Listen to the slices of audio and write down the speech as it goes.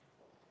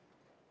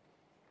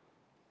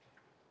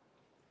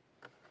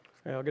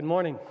Well, good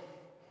morning.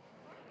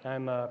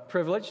 I'm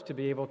privileged to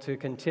be able to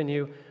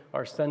continue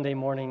our Sunday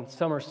morning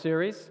summer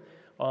series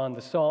on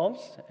the Psalms.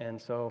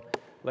 And so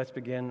let's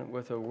begin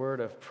with a word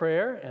of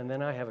prayer, and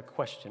then I have a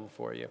question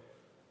for you.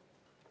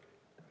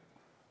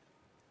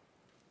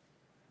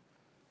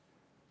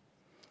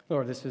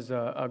 Lord, this is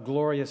a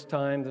glorious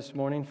time this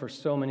morning for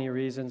so many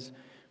reasons.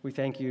 We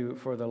thank you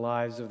for the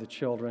lives of the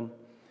children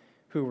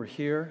who were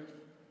here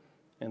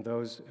and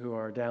those who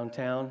are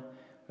downtown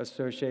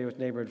associated with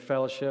Neighborhood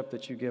Fellowship,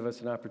 that you give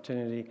us an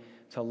opportunity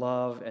to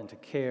love and to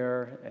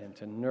care and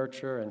to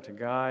nurture and to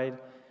guide,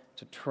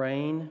 to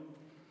train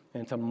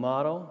and to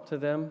model to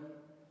them.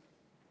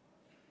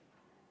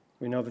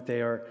 We know that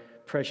they are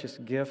precious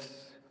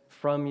gifts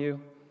from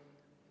you.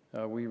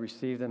 We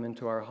receive them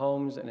into our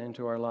homes and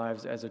into our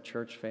lives as a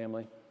church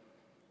family.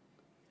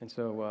 And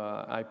so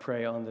I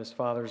pray on this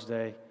Father's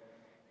Day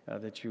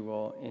that you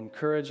will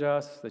encourage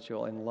us, that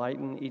you'll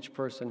enlighten each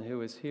person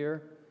who is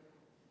here.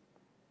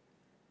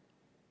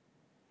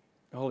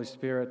 Holy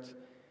Spirit,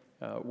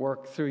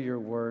 work through your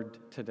word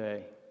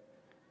today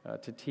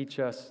to teach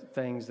us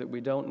things that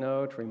we don't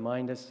know, to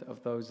remind us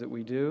of those that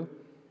we do,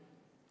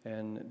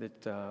 and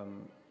that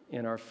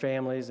in our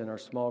families, in our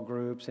small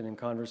groups, and in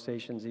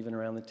conversations even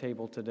around the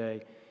table today,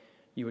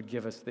 you would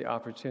give us the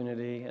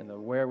opportunity and the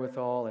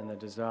wherewithal and the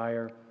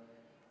desire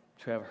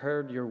to have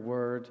heard your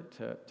word,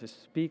 to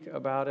speak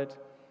about it,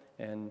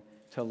 and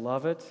to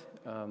love it,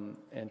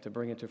 and to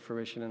bring it to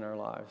fruition in our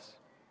lives.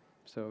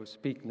 So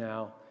speak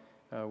now.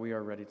 We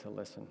are ready to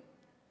listen.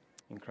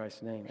 In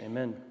Christ's name,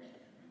 amen.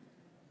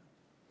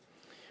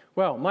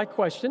 Well, my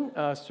question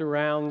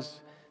surrounds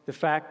the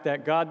fact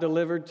that God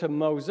delivered to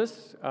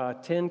Moses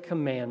 10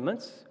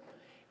 commandments.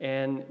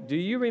 And do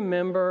you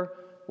remember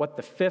what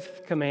the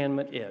fifth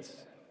commandment is?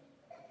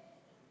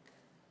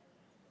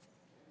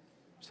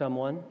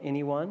 Someone?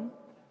 Anyone?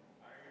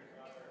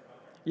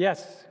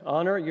 Yes,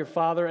 honor your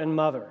father and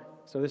mother.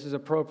 So this is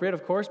appropriate,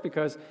 of course,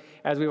 because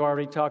as we've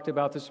already talked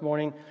about this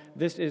morning,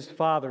 this is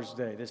Father's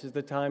Day. This is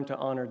the time to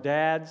honor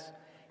dads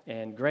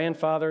and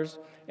grandfathers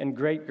and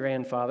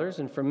great-grandfathers.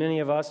 And for many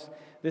of us,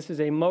 this is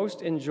a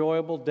most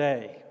enjoyable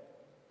day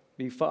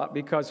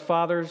because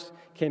fathers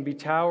can be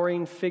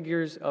towering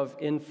figures of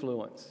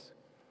influence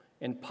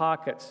and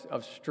pockets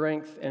of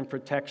strength and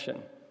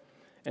protection.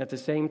 And at the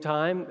same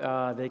time,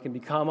 they can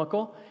be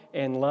comical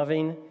and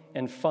loving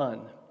and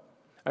fun.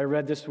 I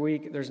read this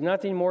week, there's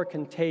nothing more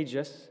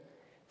contagious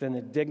than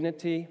the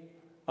dignity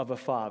of a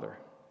father.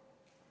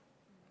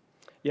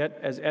 Yet,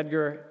 as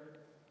Edgar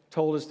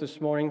told us this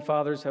morning,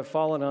 fathers have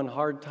fallen on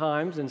hard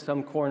times in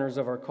some corners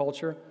of our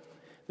culture.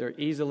 They're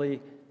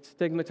easily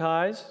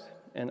stigmatized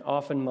and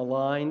often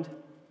maligned,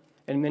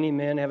 and many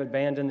men have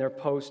abandoned their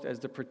post as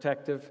the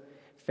protective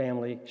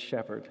family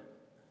shepherd.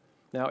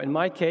 Now, in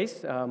my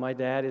case, my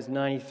dad is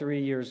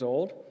 93 years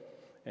old,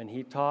 and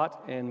he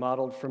taught and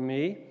modeled for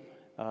me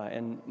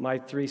and my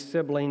three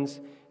siblings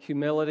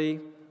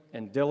humility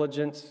and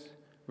diligence,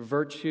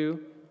 virtue,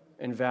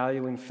 and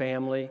valuing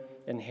family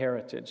and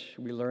heritage.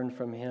 We learn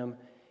from him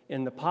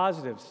in the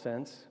positive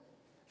sense,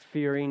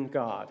 fearing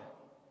God,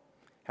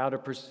 how to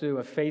pursue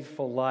a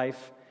faithful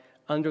life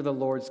under the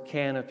Lord's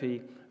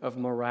canopy of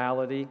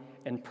morality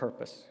and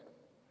purpose.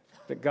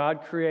 That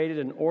God created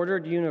an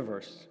ordered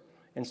universe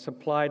and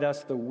supplied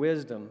us the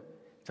wisdom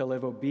to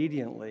live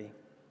obediently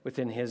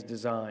within his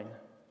design.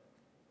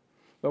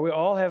 But we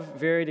all have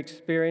varied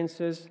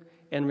experiences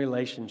and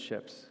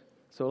relationships.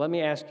 So let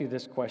me ask you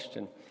this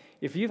question.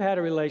 If you've had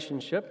a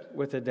relationship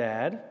with a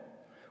dad,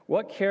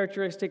 what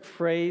characteristic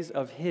phrase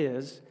of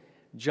his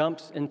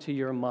jumps into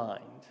your mind?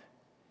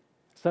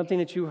 Something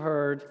that you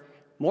heard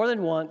more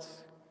than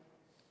once,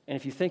 and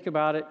if you think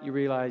about it, you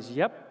realize,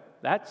 yep,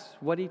 that's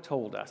what he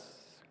told us.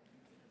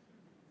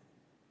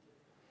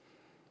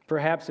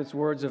 Perhaps it's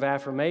words of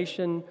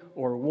affirmation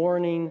or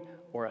warning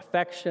or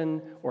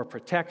affection or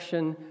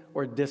protection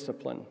or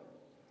discipline.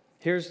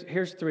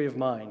 Here's three of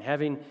mine.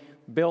 Having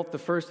built the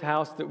first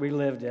house that we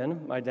lived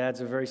in, my dad's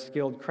a very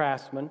skilled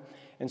craftsman,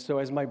 and so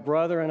as my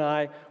brother and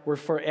I were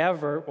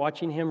forever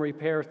watching him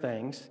repair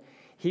things,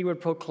 he would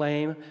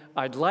proclaim,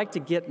 "I'd like to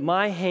get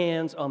my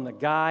hands on the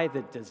guy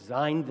that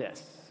designed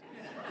this."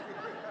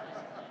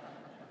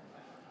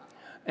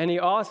 And he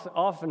also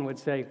often would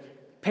say,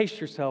 "Pace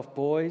yourself,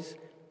 boys,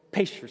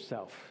 pace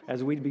yourself,"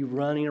 as we'd be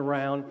running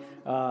around,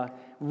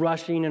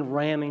 rushing and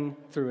ramming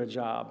through a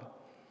job.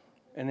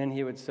 And then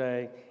he would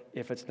say,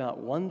 "If it's not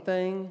one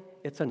thing,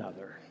 it's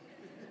another."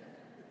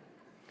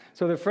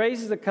 So the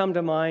phrases that come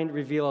to mind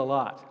reveal a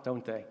lot,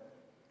 don't they?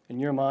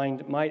 And your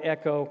mind might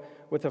echo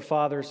with a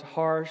father's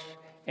harsh,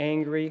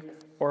 angry,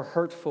 or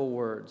hurtful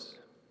words.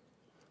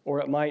 Or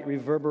it might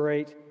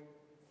reverberate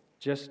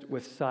just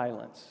with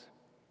silence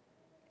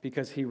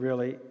because he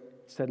really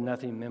said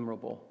nothing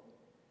memorable,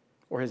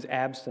 or his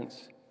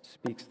absence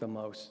speaks the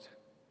most.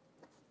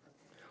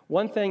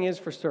 One thing is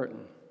for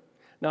certain.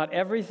 Not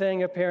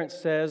everything a parent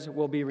says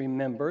will be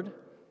remembered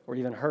or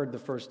even heard the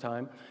first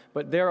time,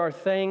 but there are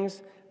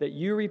things that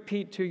you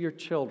repeat to your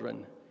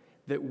children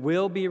that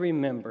will be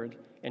remembered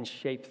and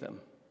shape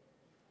them.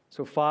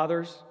 So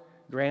fathers,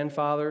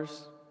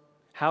 grandfathers,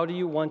 how do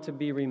you want to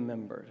be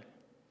remembered?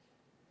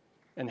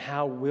 And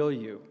how will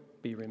you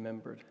be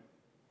remembered?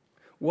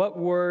 What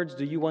words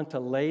do you want to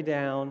lay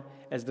down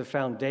as the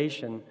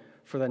foundation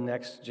for the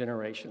next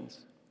generations?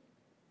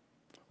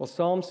 Well,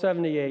 Psalm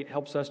 78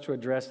 helps us to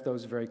address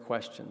those very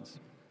questions.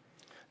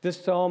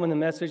 This psalm and the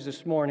message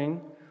this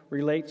morning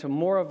relate to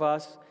more of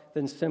us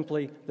than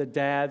simply the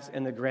dads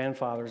and the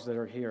grandfathers that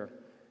are here.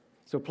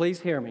 So please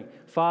hear me.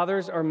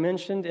 Fathers are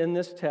mentioned in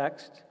this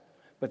text,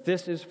 but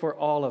this is for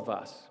all of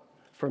us,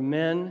 for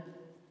men,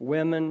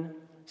 women,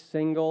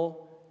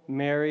 single,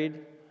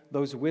 married,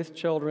 those with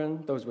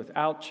children, those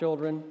without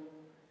children,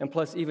 and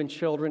plus even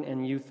children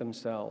and youth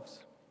themselves.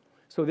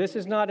 So this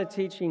is not a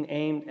teaching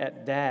aimed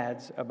at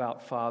dads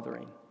about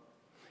fathering.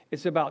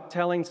 It's about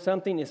telling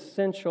something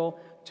essential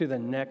to the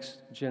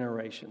next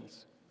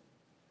generations.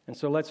 And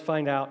so let's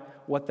find out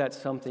what that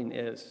something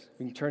is.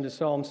 We can turn to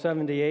Psalm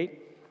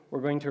 78.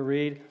 We're going to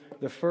read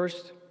the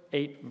first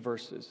 8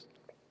 verses.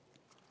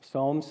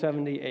 Psalm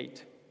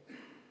 78.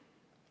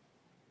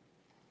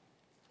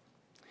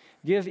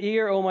 Give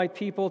ear, O my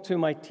people, to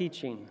my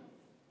teaching.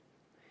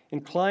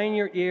 Incline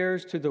your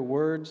ears to the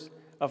words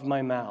of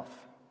my mouth.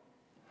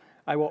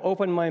 I will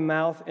open my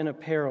mouth in a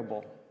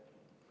parable.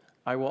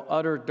 I will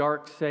utter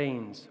dark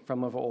sayings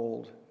from of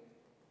old,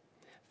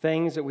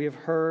 things that we have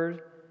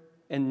heard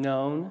and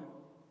known,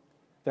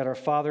 that our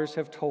fathers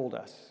have told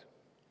us.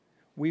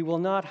 We will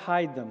not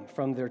hide them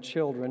from their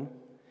children,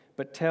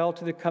 but tell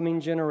to the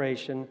coming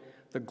generation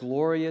the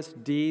glorious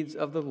deeds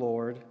of the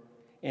Lord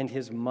and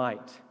his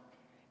might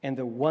and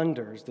the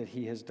wonders that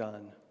he has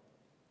done.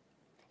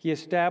 He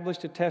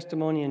established a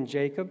testimony in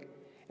Jacob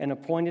and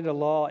appointed a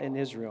law in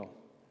Israel,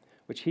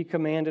 which he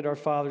commanded our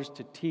fathers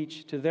to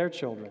teach to their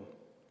children,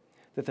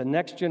 that the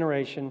next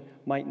generation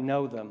might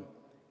know them,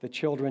 the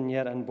children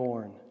yet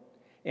unborn,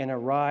 and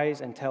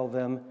arise and tell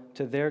them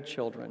to their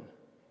children,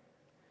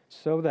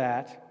 so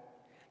that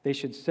they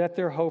should set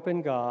their hope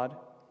in God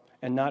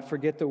and not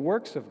forget the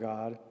works of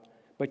God,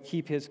 but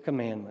keep his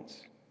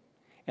commandments,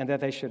 and that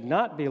they should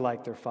not be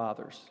like their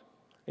fathers,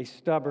 a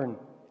stubborn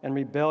and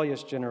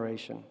rebellious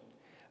generation,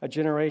 a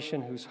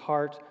generation whose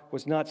heart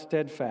was not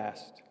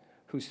steadfast,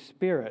 whose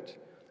spirit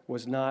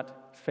was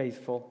not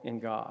faithful in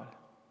God.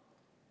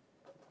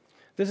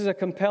 This is a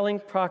compelling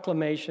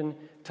proclamation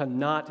to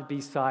not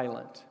be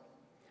silent,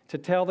 to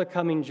tell the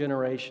coming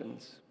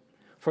generations,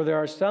 for there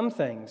are some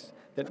things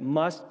that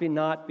must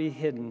not be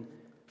hidden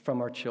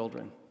from our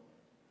children.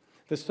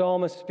 The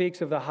psalmist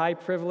speaks of the high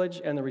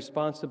privilege and the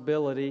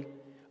responsibility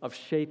of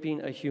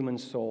shaping a human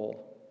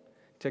soul,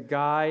 to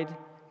guide,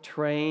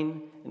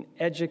 train, and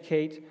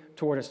educate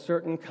toward a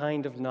certain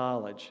kind of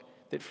knowledge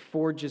that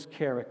forges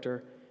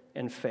character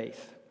and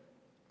faith.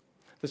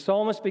 The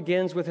psalmist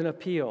begins with an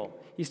appeal.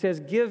 He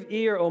says, "Give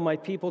ear, O my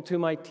people, to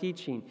my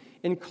teaching.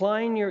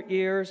 Incline your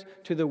ears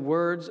to the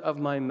words of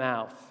my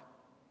mouth."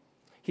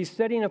 He's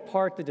setting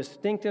apart the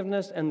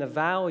distinctiveness and the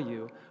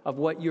value of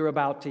what you're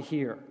about to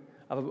hear,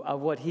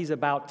 of what he's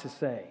about to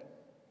say.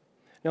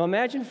 Now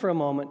imagine for a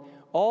moment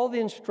all the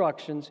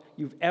instructions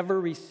you've ever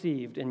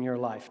received in your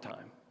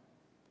lifetime.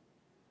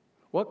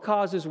 What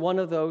causes one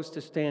of those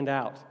to stand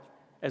out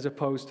as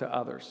opposed to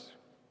others?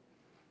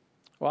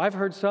 Well, I've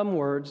heard some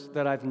words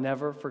that I've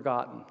never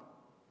forgotten.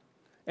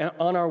 And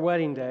on our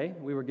wedding day,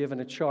 we were given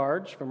a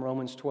charge from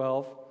Romans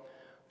 12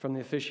 from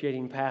the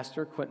officiating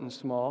pastor, Quentin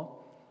Small,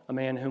 a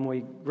man whom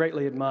we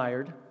greatly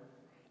admired.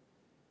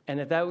 And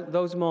at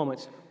those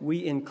moments,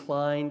 we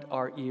inclined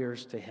our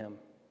ears to him.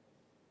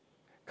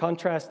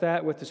 Contrast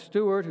that with the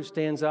steward who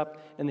stands up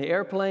in the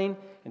airplane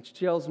and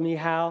tells me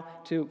how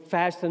to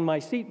fasten my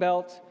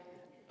seatbelt.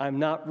 I'm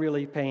not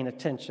really paying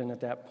attention at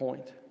that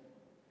point.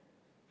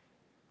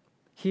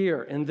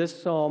 Here in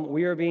this psalm,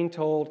 we are being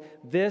told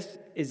this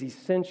is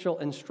essential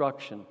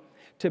instruction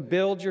to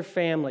build your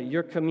family,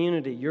 your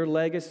community, your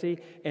legacy,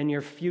 and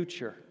your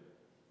future.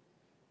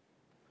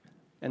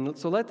 And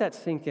so let that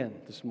sink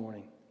in this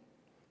morning,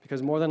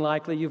 because more than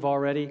likely you've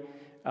already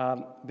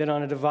been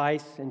on a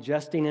device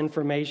ingesting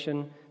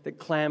information that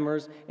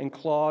clamors and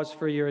claws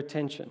for your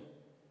attention.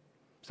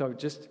 So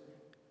just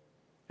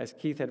as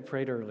Keith had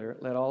prayed earlier,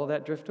 let all of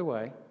that drift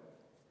away.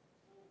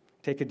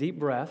 Take a deep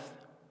breath.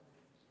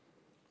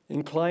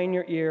 Incline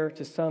your ear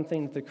to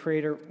something that the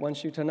Creator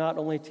wants you to not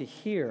only to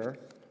hear,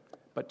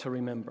 but to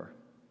remember.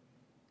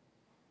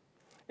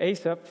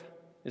 Asaph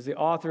is the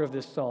author of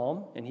this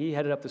psalm, and he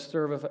headed up the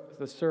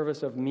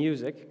service of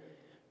music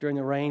during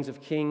the reigns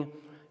of King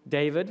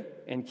David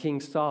and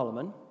King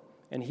Solomon,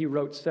 and he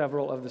wrote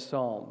several of the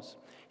psalms.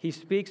 He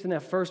speaks in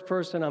that first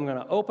person, I'm going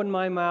to open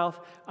my mouth,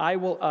 I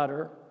will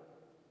utter.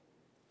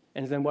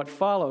 And then what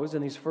follows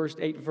in these first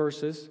 8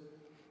 verses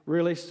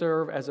really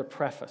serve as a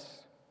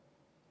preface.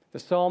 The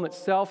psalm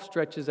itself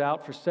stretches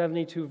out for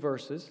 72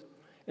 verses.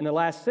 In the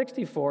last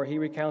 64, he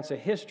recounts a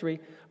history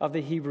of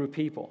the Hebrew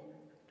people.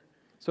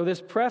 So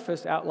this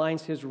preface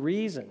outlines his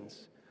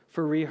reasons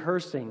for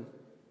rehearsing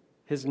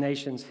his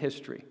nation's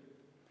history.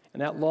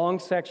 And that long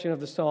section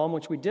of the psalm,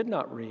 which we did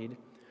not read,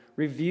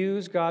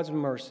 reviews God's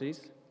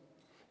mercies.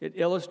 It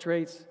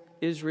illustrates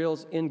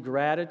Israel's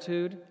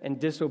ingratitude and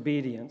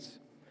disobedience,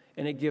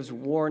 and it gives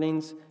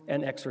warnings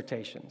and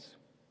exhortations.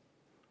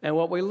 And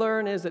what we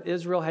learn is that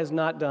Israel has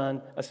not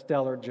done a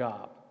stellar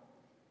job.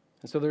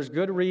 And so there's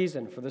good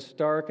reason for the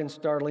stark and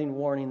startling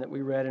warning that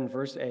we read in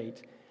verse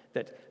 8,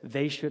 that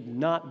they should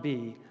not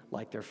be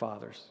like their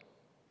fathers.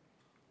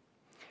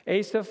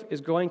 Asaph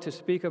is going to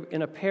speak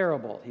in a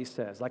parable, he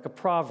says, like a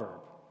proverb.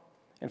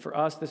 And for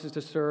us, this is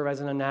to serve as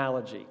an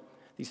analogy,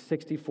 these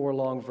 64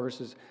 long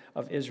verses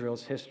of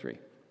Israel's history,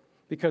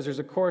 because there's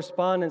a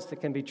correspondence that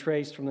can be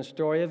traced from the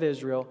story of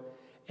Israel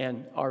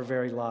and our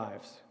very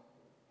lives.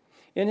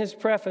 In his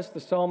preface, the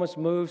psalmist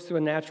moves through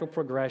a natural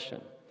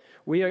progression.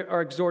 We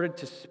are exhorted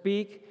to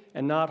speak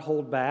and not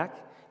hold back,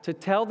 to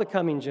tell the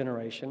coming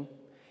generation,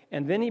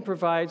 and then he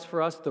provides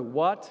for us the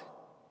what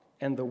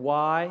and the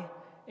why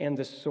and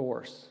the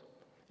source.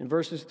 In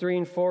verses 3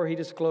 and 4, he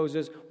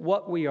discloses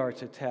what we are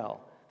to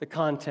tell, the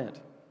content.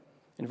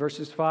 In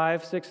verses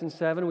 5, 6, and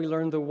 7, we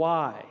learn the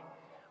why.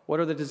 What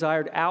are the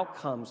desired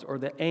outcomes or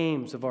the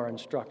aims of our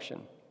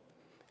instruction?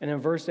 And in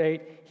verse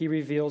 8, he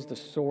reveals the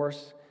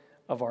source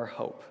of our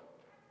hope.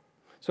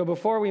 So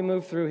before we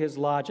move through his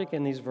logic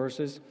in these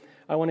verses,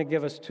 I want to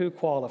give us two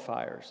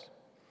qualifiers.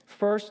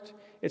 First,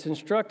 it's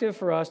instructive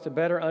for us to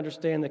better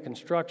understand the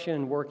construction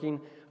and working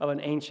of an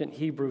ancient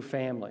Hebrew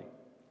family.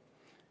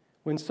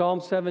 When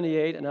Psalm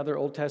 78 and other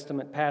Old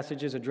Testament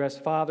passages address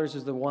fathers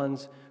as the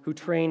ones who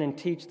train and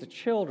teach the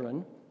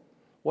children,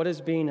 what is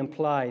being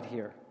implied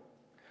here?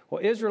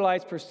 Well,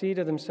 Israelites perceived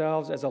of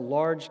themselves as a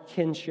large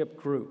kinship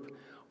group,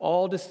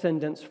 all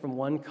descendants from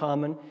one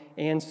common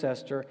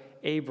ancestor,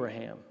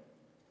 Abraham.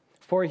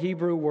 4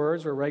 Hebrew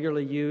words were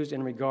regularly used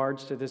in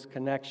regards to this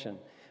connection.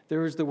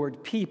 There is the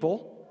word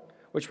people,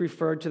 which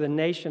referred to the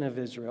nation of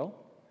Israel,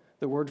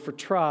 the word for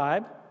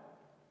tribe,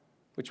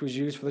 which was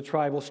used for the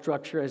tribal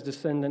structure as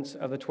descendants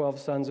of the 12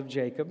 sons of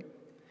Jacob.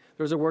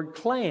 There's a word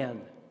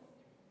clan,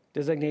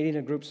 designating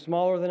a group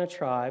smaller than a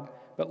tribe,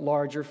 but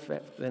larger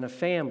than a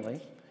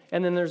family.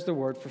 And then there's the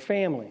word for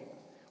family,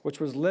 which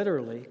was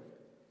literally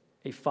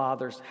a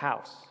father's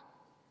house.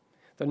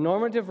 The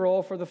normative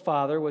role for the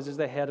father was as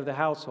the head of the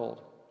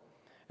household.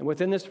 And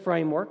within this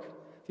framework,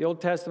 the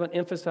Old Testament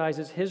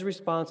emphasizes his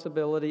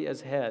responsibility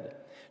as head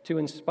to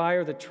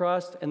inspire the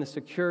trust and the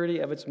security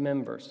of its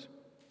members,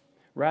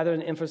 rather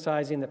than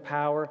emphasizing the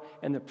power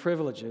and the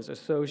privileges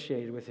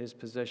associated with his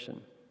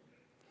position.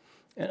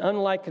 And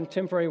unlike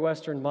contemporary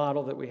Western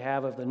model that we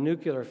have of the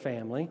nuclear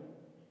family,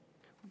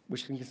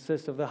 which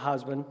consists of the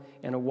husband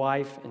and a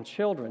wife and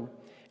children,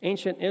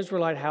 ancient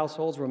Israelite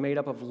households were made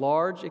up of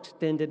large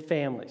extended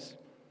families.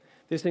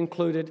 This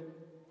included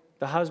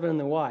the husband and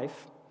the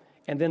wife,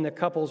 and then the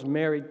couple's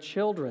married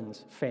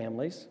children's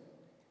families,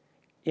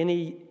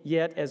 any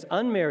yet as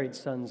unmarried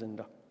sons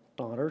and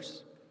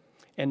daughters,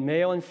 and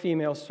male and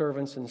female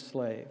servants and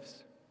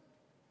slaves.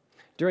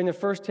 During the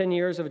first 10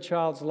 years of a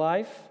child's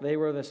life, they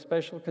were the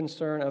special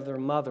concern of their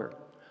mother.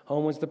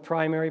 Home was the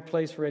primary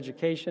place for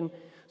education,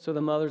 so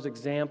the mother's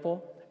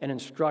example and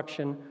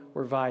instruction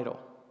were vital.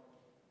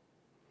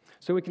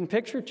 So we can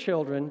picture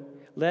children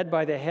led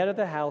by the head of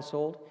the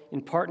household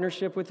in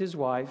partnership with his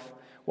wife,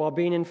 while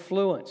being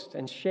influenced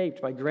and shaped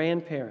by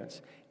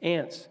grandparents,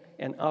 aunts,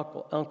 and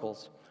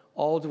uncles,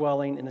 all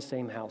dwelling in the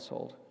same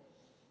household.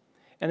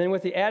 And then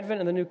with the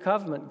advent of the new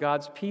covenant,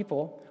 God's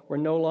people were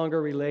no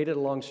longer related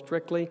along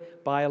strictly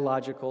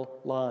biological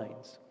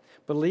lines.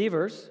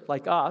 Believers,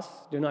 like us,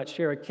 do not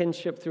share a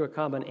kinship through a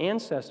common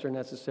ancestor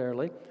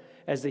necessarily,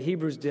 as the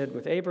Hebrews did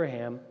with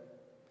Abraham.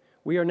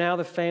 We are now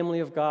the family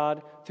of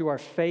God through our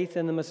faith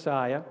in the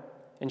Messiah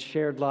and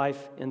shared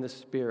life in the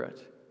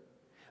Spirit.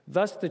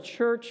 Thus, the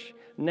church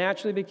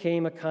naturally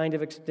became a kind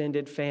of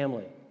extended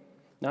family,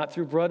 not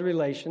through blood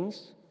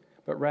relations,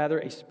 but rather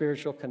a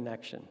spiritual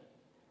connection.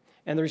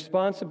 And the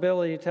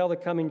responsibility to tell the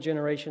coming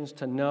generations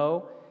to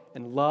know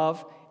and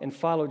love and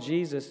follow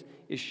Jesus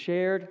is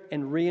shared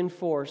and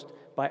reinforced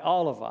by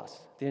all of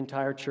us, the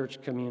entire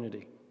church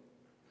community.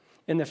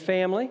 In the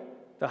family,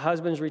 the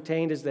husband is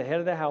retained as the head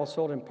of the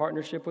household in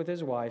partnership with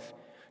his wife,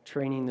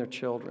 training their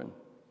children.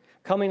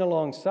 Coming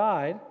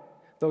alongside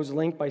those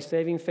linked by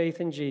saving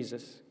faith in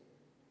Jesus,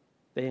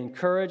 they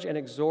encourage and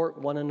exhort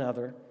one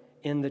another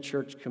in the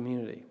church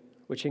community,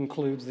 which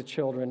includes the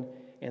children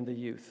and the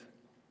youth.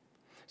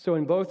 So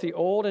in both the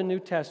Old and New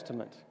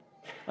Testament,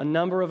 a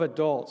number of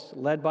adults,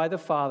 led by the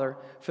Father,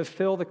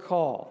 fulfill the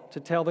call to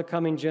tell the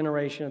coming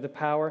generation of the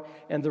power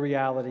and the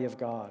reality of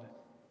God.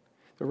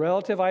 The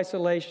relative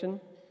isolation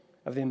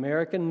of the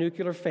American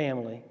nuclear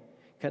family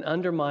can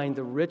undermine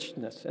the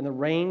richness and the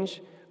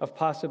range of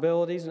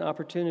possibilities and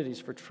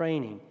opportunities for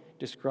training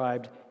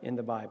described in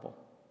the Bible.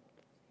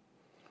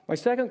 My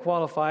second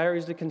qualifier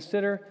is to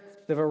consider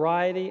the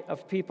variety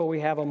of people we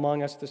have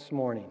among us this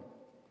morning.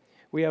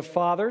 We have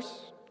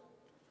fathers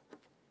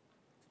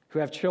who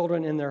have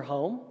children in their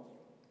home,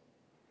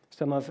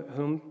 some of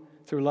whom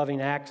through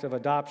loving acts of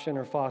adoption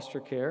or foster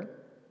care.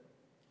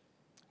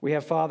 We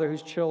have fathers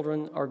whose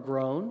children are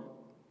grown.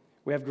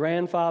 We have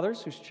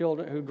grandfathers whose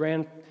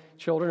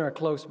grandchildren are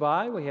close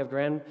by. We have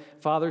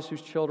grandfathers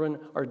whose children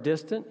are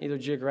distant, either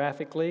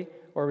geographically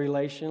or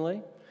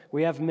relationally.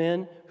 We have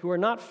men who are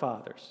not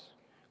fathers.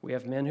 We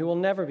have men who will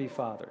never be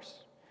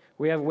fathers.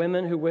 We have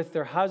women who, with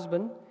their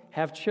husband,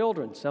 have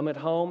children, some at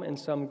home and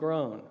some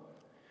grown.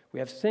 We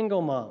have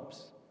single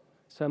moms,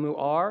 some who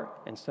are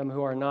and some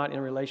who are not in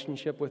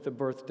relationship with the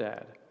birth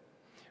dad.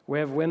 We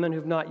have women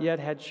who've not yet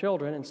had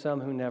children and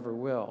some who never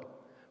will.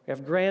 We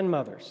have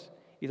grandmothers,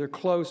 either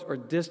close or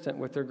distant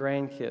with their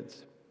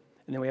grandkids.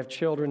 And then we have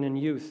children and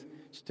youth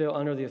still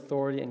under the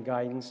authority and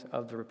guidance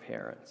of their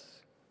parents.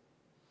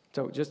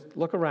 So just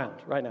look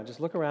around right now. Just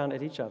look around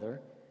at each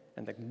other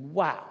and think,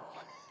 wow,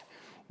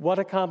 what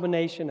a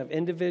combination of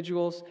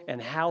individuals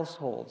and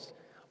households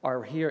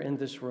are here in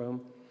this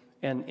room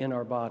and in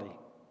our body.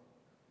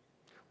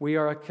 We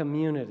are a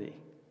community.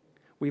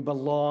 We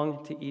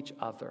belong to each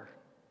other.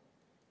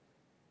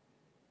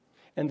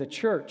 And the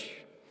church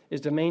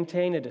is to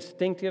maintain a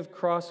distinctive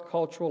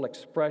cross-cultural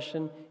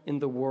expression in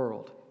the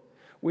world.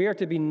 We are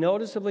to be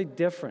noticeably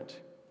different,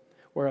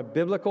 where a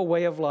biblical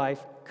way of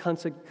life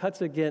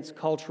cuts against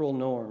cultural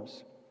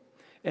norms.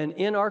 And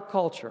in our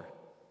culture,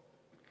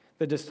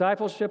 the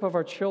discipleship of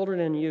our children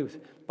and youth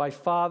by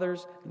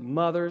fathers,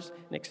 mothers,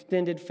 and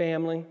extended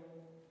family,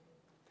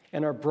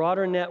 and our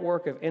broader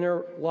network of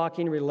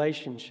interlocking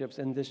relationships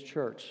in this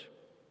church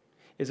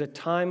is a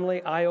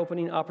timely,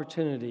 eye-opening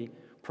opportunity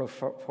for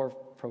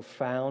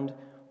profound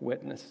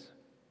witness.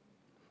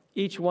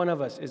 Each one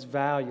of us is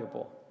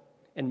valuable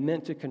and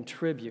meant to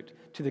contribute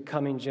to the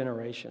coming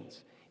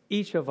generations.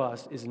 Each of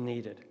us is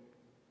needed.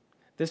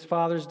 This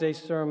Father's Day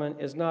sermon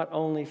is not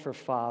only for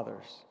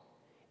fathers,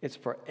 it's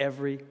for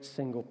every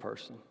single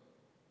person.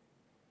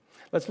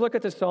 Let's look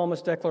at the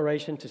psalmist's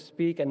declaration to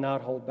speak and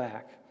not hold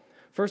back.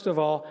 First of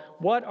all,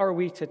 what are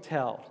we to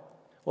tell?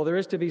 Well, there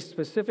is to be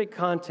specific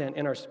content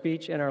in our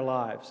speech and our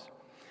lives.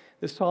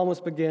 The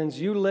psalmist begins,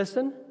 "You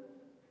listen,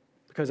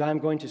 because I'm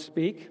going to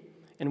speak."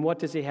 And what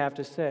does he have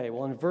to say?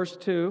 Well, in verse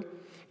 2,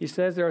 he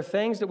says, there are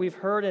things that we've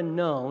heard and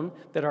known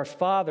that our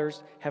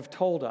fathers have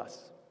told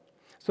us.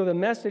 So the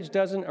message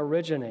doesn't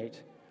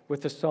originate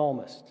with the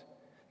psalmist.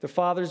 The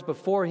fathers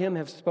before him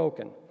have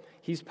spoken.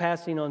 He's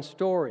passing on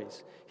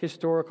stories,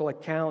 historical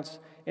accounts,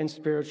 and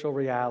spiritual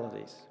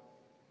realities.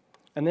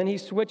 And then he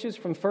switches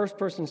from first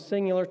person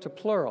singular to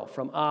plural,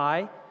 from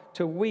I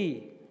to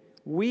we.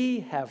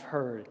 We have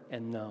heard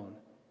and known.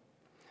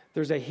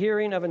 There's a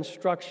hearing of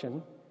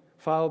instruction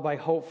followed by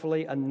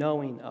hopefully a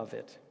knowing of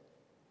it,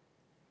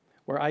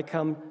 where I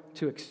come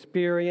to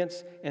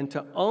experience and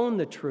to own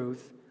the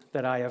truth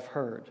that I have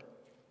heard.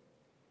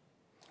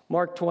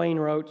 Mark Twain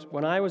wrote,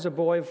 "When I was a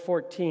boy of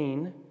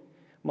 14,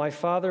 my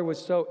father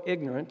was so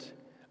ignorant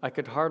I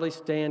could hardly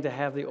stand to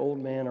have the old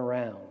man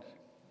around.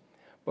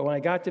 But when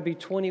I got to be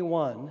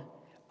 21,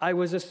 I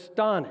was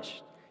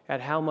astonished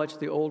at how much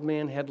the old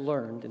man had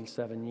learned in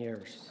 7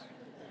 years."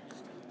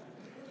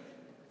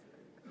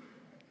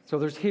 So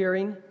there's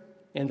hearing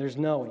and there's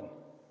knowing.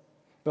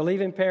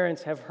 Believing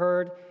parents have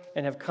heard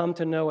and have come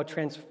to know a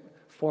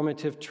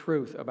transformative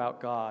truth about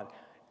God.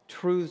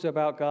 Truths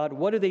about God,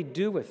 what do they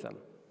do with them?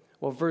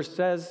 Well, verse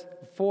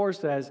 4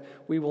 says,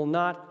 we will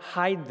not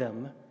hide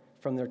them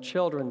from their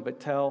children, but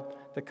tell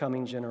the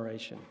coming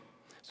generation.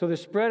 So the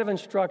spread of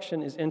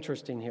instruction is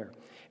interesting here.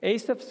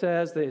 Asaph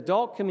says the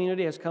adult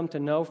community has come to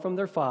know from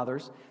their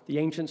fathers the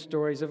ancient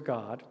stories of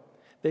God.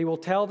 They will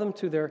tell them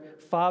to their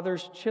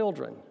fathers'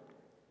 children.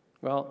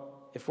 Well,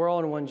 if we're all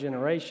in one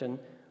generation,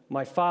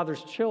 my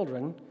father's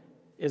children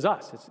is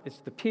us. It's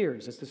the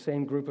peers. It's the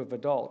same group of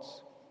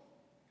adults.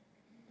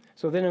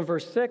 So then in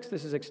verse 6,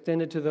 this is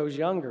extended to those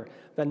younger,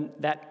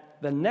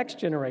 that the next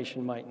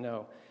generation might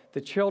know.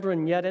 The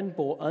children yet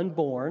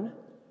unborn,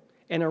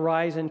 and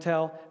arise and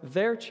tell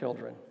their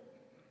children.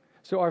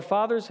 So our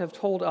fathers have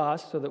told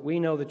us so that we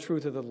know the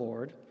truth of the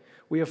Lord.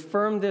 We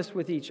affirm this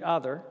with each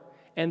other,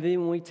 and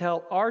then we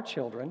tell our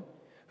children,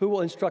 who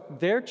will instruct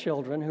their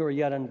children who are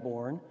yet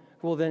unborn,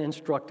 who will then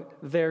instruct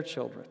their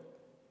children.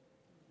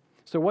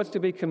 So what's to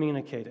be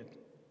communicated?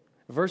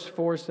 Verse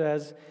 4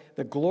 says,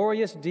 the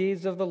glorious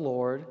deeds of the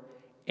Lord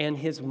and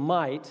his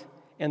might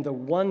and the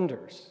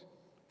wonders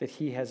that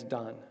he has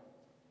done.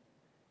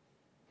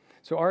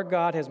 So our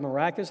God has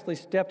miraculously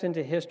stepped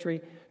into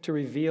history to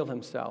reveal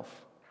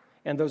himself,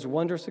 and those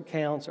wondrous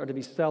accounts are to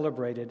be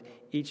celebrated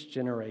each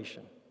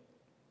generation.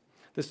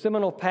 The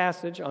seminal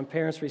passage on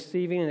parents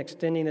receiving and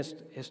extending this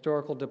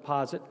historical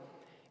deposit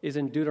is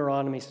in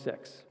Deuteronomy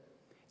 6.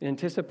 In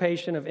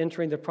anticipation of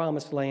entering the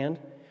promised land,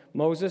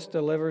 Moses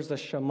delivers the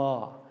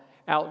Shema,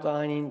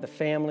 outlining the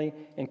family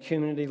and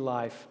community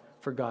life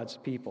for God's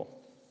people.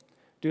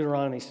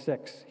 Deuteronomy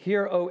 6,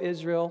 "Hear, O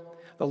Israel,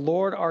 the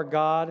Lord our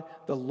God,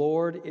 the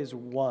Lord is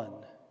one.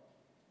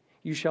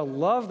 You shall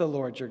love the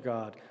Lord your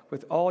God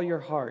with all your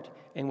heart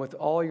and with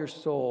all your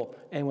soul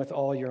and with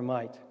all your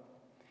might.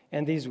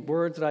 And these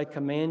words that I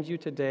command you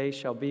today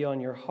shall be on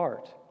your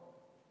heart.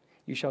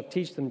 You shall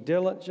teach them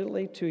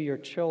diligently to your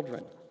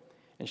children,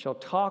 and shall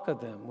talk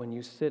of them when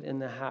you sit in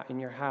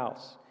your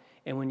house,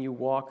 and when you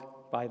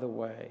walk by the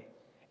way,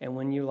 and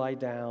when you lie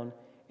down,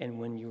 and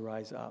when you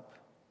rise up.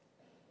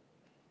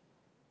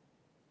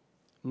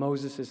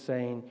 Moses is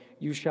saying,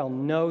 you shall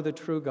know the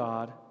true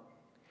God.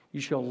 You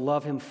shall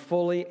love him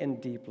fully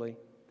and deeply.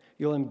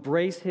 You'll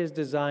embrace his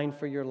design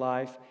for your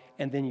life,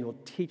 and then you'll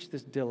teach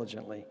this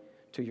diligently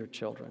to your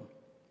children.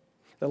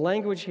 The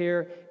language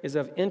here is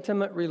of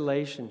intimate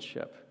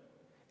relationship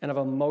and of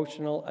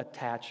emotional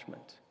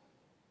attachment.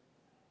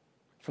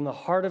 From the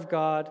heart of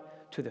God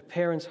to the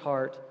parent's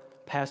heart,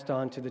 passed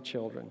on to the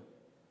children.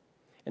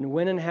 And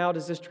when and how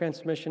does this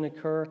transmission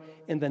occur?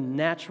 In the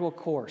natural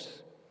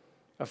course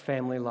of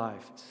family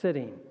life,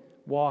 sitting,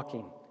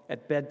 walking,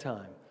 at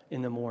bedtime,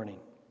 in the morning.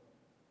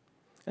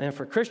 And then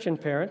for Christian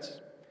parents,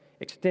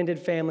 extended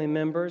family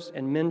members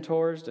and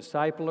mentors,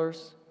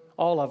 disciplers,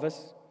 all of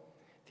us,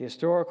 the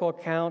historical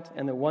account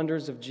and the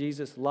wonders of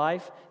Jesus'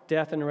 life,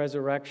 death, and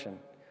resurrection,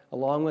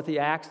 along with the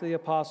Acts of the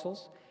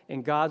Apostles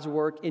and God's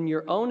work in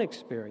your own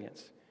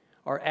experience,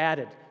 are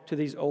added to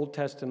these Old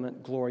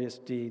Testament glorious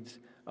deeds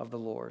of the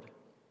Lord.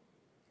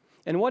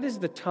 And what is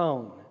the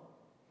tone?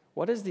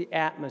 What is the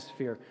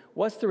atmosphere?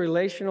 What's the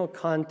relational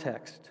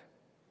context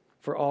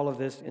for all of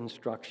this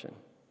instruction?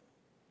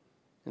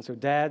 And so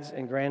dads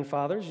and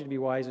grandfathers, you'd be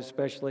wise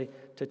especially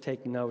to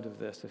take note of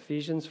this.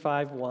 Ephesians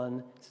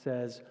 5:1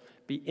 says,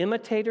 be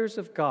imitators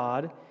of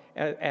God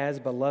as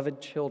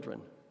beloved children.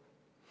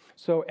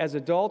 So as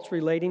adults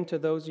relating to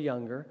those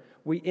younger,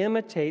 we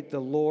imitate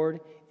the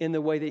Lord in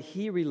the way that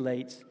he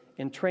relates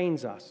and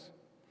trains us.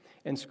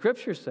 And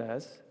Scripture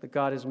says that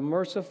God is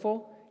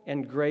merciful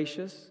and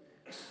gracious,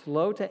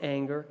 slow to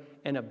anger,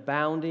 and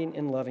abounding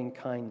in loving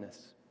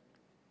kindness.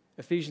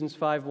 Ephesians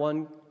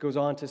 5:1 goes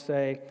on to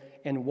say,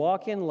 and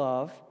walk in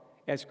love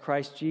as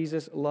Christ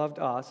Jesus loved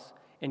us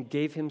and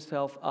gave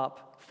himself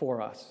up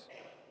for us.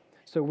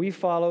 So we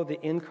follow the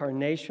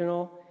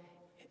incarnational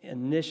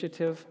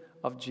initiative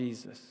of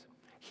Jesus.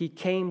 He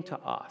came to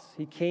us.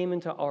 He came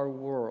into our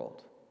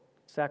world,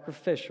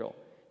 sacrificial,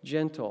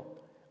 gentle,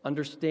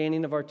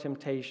 understanding of our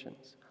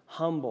temptations,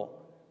 humble,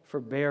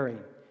 forbearing,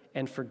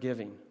 and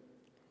forgiving.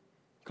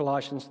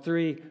 Colossians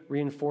 3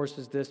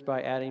 reinforces this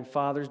by adding,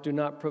 fathers, do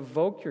not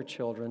provoke your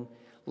children,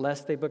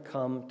 lest they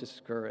become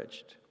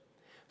discouraged.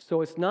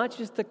 So it's not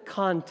just the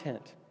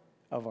content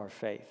of our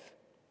faith,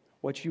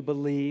 what you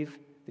believe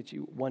that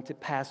you want to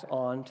pass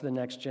on to the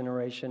next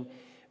generation.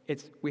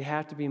 We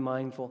have to be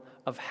mindful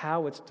of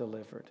how it's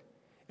delivered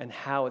and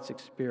how it's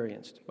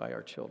experienced by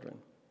our children.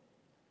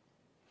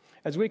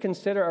 As we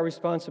consider our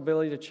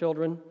responsibility to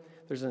children,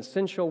 there's an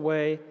essential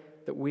way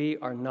that we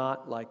are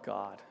not like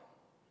God.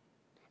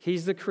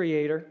 He's the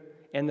creator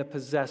and the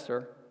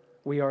possessor.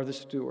 We are the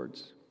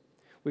stewards.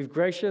 We've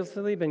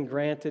graciously been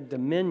granted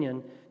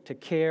dominion to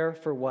care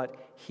for what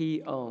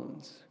he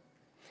owns.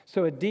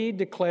 So a deed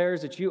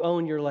declares that you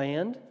own your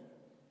land.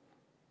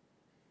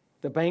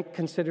 The bank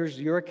considers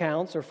your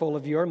accounts are full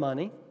of your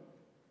money.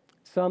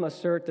 Some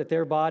assert that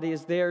their body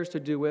is theirs to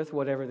do with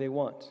whatever they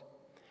want.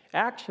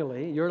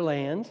 Actually, your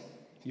land,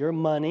 your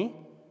money,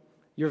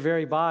 your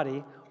very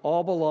body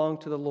all belong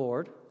to the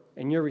Lord,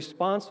 and you're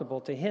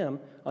responsible to him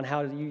on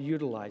how you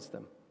utilize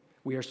them.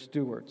 We are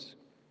stewards.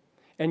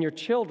 And your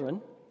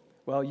children,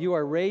 well, you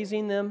are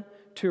raising them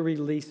to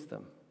release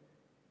them.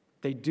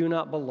 They do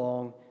not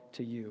belong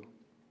to you.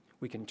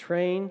 We can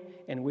train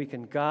and we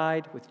can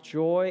guide with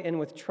joy and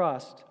with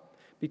trust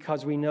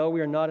because we know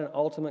we are not in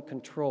ultimate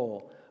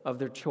control of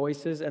their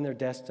choices and their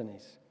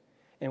destinies.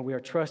 And we are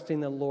trusting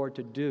the Lord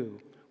to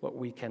do what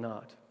we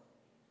cannot.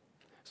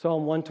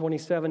 Psalm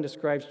 127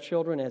 describes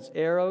children as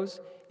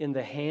arrows in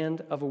the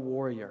hand of a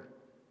warrior.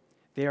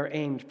 They are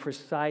aimed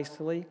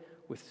precisely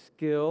with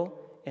skill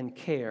and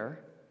care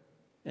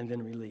and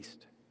then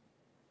released.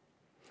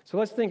 So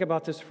let's think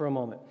about this for a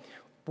moment.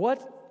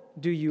 What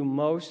do you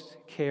most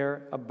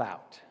care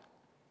about?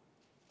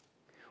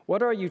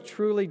 What are you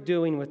truly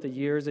doing with the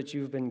years that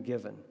you've been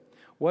given?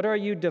 What are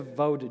you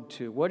devoted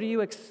to? What are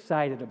you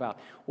excited about?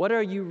 What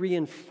are you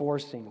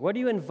reinforcing? What are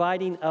you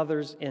inviting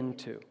others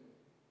into?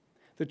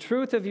 The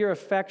truth of your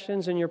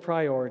affections and your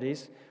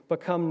priorities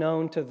become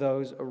known to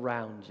those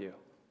around you.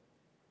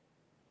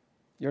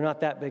 You're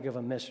not that big of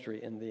a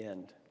mystery in the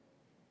end.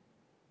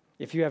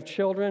 If you have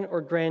children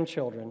or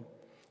grandchildren,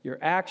 your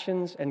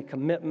actions and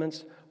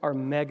commitments are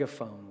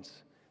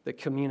megaphones that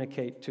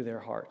communicate to their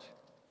heart.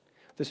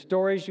 The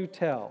stories you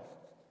tell,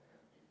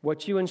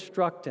 what you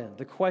instruct in,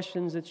 the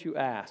questions that you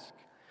ask,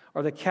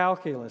 are the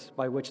calculus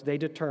by which they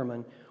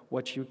determine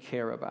what you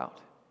care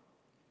about.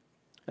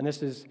 And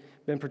this has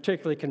been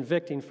particularly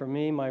convicting for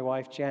me. My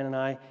wife, Jan, and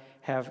I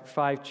have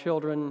 5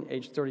 children,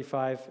 aged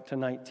 35 to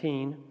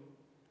 19.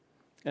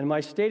 And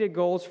my stated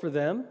goals for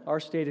them, our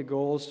stated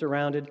goals,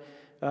 surrounded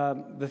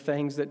the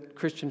things that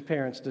Christian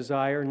parents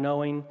desire,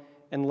 knowing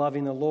and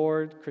loving the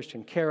Lord,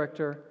 Christian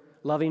character,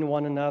 loving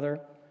one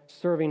another,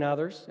 serving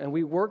others. And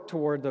we work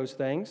toward those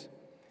things.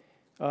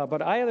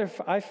 But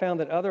I found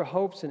that other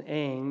hopes and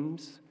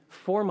aims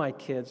for my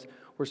kids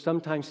were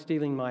sometimes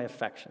stealing my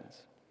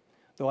affections.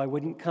 Though I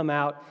wouldn't come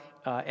out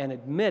and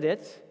admit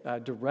it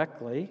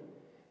directly,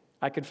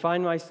 I could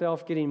find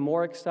myself getting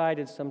more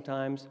excited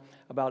sometimes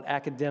about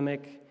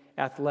academic,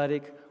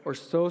 athletic, or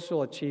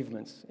social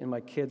achievements in my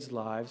kids'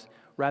 lives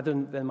rather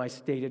than my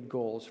stated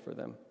goals for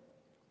them.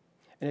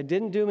 And it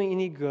didn't do me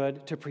any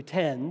good to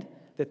pretend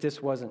that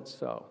this wasn't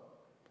so.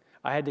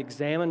 I had to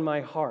examine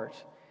my heart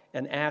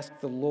and ask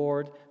the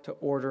Lord to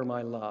order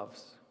my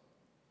loves,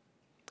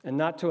 and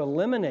not to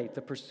eliminate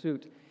the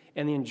pursuit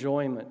and the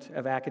enjoyment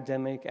of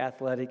academic,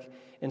 athletic,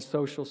 and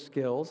social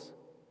skills,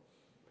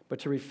 but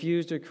to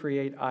refuse to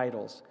create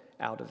idols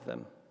out of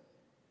them.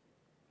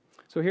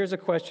 So here's a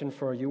question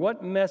for you.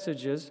 What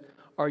messages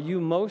are you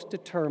most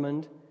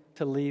determined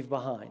to leave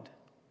behind?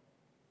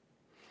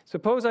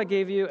 Suppose I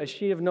gave you a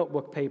sheet of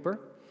notebook paper,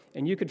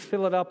 and you could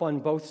fill it up on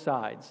both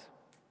sides,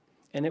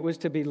 and it was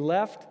to be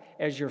left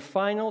as your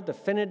final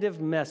definitive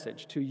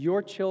message to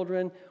your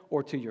children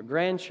or to your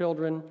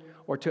grandchildren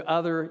or to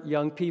other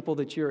young people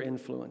that you're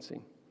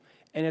influencing.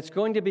 And it's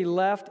going to be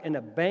left in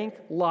a bank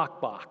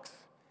lockbox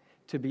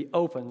to be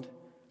opened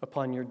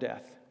upon your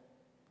death.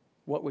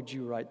 What would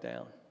you write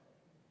down?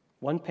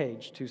 1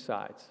 page, 2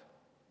 sides.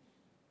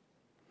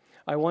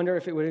 I wonder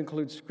if it would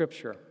include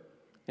scripture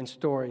and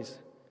stories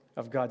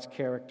of God's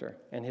character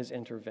and his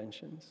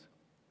interventions.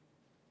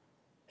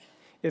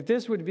 If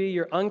this would be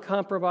your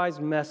uncompromised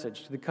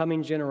message to the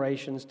coming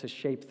generations to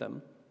shape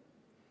them,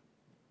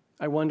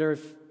 I wonder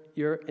if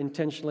you're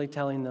intentionally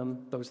telling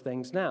them those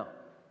things now,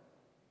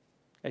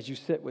 as you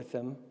sit with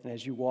them and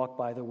as you walk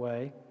by the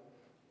way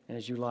and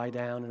as you lie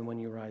down and when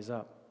you rise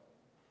up.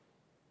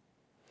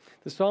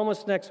 The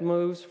psalmist next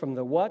moves from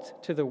the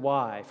what to the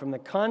why, from the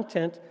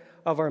content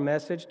of our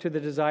message to the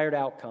desired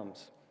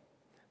outcomes.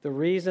 The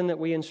reason that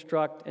we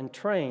instruct and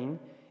train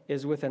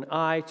is with an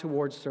eye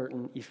towards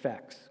certain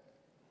effects.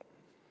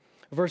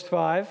 Verse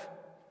 5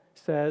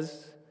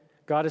 says,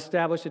 God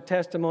established a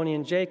testimony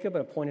in Jacob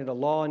and appointed a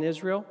law in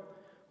Israel,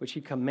 which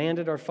he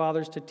commanded our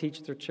fathers to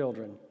teach their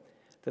children,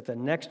 that the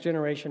next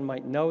generation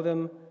might know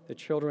them, the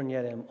children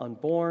yet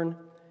unborn,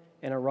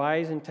 and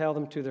arise and tell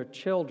them to their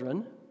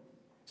children,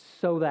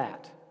 so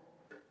that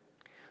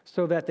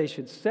they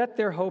should set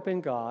their hope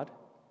in God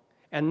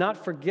and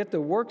not forget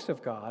the works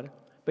of God,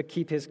 but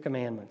keep his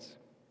commandments,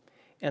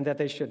 and that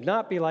they should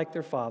not be like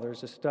their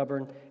fathers, a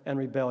stubborn and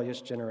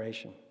rebellious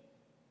generation.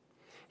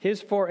 His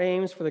 4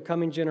 aims for the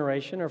coming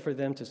generation are for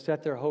them to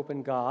set their hope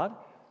in God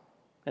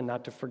and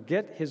not to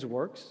forget his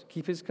works,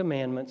 keep his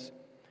commandments,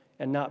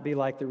 and not be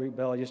like the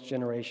rebellious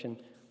generation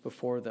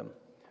before them.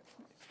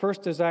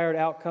 First desired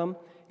outcome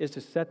is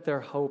to set their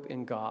hope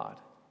in God.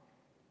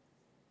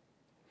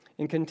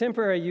 In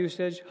contemporary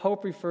usage,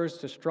 hope refers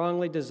to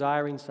strongly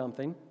desiring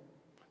something,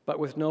 but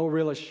with no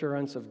real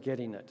assurance of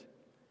getting it.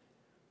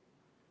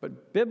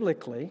 But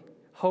biblically,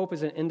 hope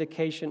is an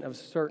indication of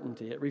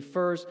certainty. It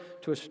refers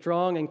to a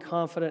strong and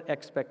confident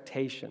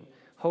expectation.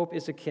 Hope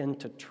is akin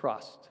to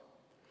trust.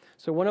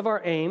 So one of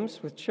our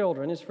aims with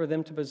children is for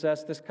them to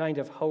possess this kind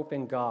of hope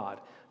in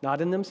God,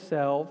 not in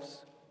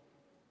themselves,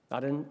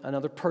 not in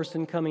another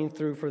person coming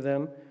through for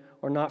them,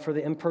 or not for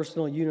the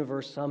impersonal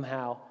universe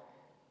somehow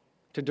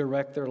to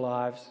direct their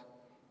lives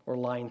or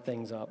line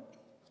things up.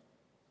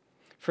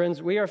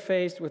 Friends, we are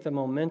faced with a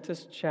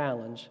momentous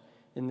challenge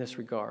in this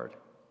regard.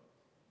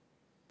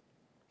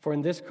 For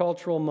in this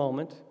cultural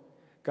moment,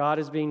 God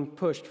is being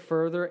pushed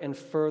further and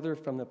further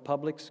from the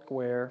public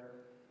square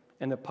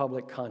and the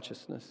public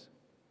consciousness.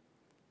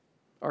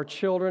 Our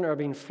children are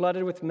being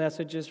flooded with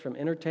messages from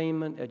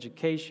entertainment,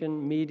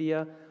 education,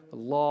 media, the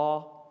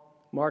law,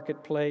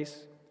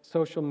 marketplace,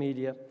 social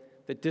media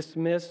that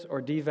dismiss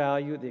or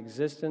devalue the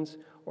existence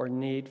or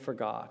need for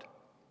God.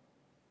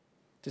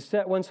 To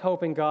set one's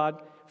hope in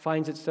God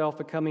finds itself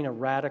becoming a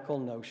radical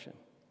notion.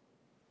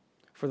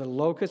 For the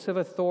locus of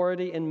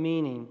authority and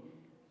meaning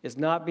is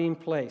not being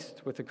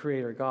placed with the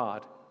Creator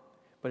God,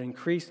 but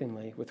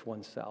increasingly with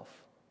oneself.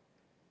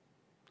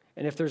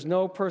 And if there's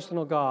no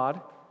personal God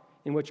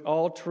in which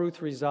all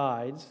truth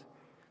resides,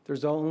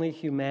 there's only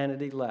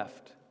humanity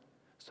left.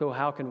 So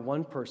how can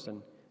one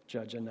person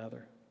judge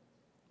another?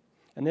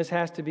 And this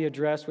has to be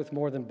addressed with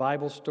more than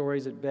Bible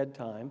stories at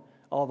bedtime,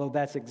 although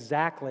that's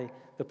exactly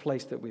the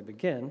place that we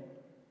begin.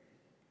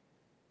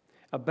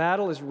 A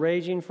battle is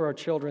raging for our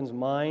children's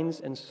minds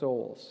and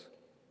souls.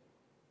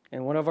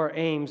 And one of our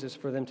aims is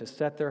for them to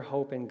set their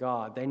hope in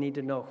God. They need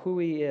to know who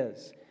he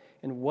is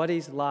and what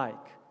he's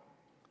like,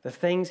 the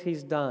things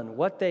he's done,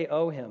 what they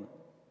owe him.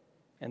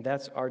 And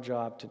that's our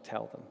job to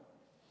tell them.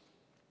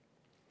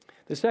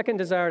 The second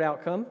desired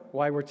outcome,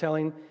 why we're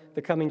telling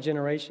the coming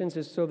generations,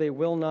 is so they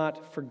will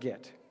not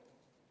forget.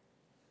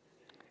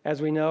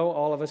 As we know,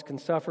 all of us can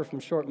suffer from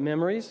short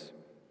memories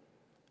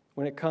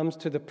when it comes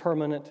to the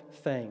permanent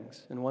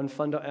things. And one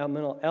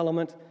fundamental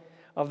element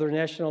of their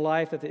national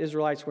life that the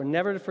Israelites were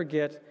never to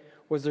forget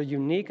was their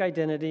unique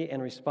identity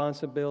and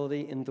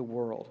responsibility in the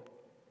world.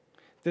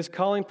 This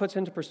calling puts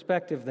into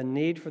perspective the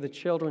need for the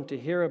children to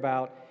hear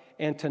about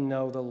and to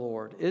know the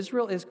Lord.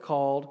 Israel is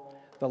called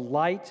the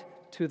light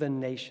to the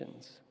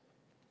nations.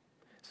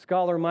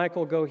 Scholar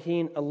Michael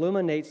Goheen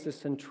illuminates the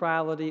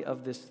centrality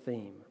of this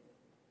theme.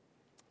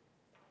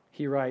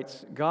 He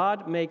writes,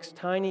 God makes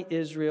tiny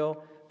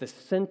Israel the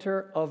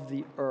center of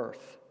the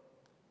earth,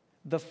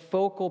 the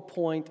focal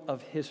point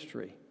of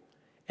history,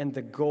 and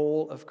the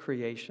goal of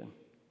creation.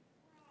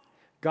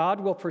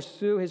 God will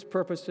pursue his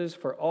purposes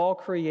for all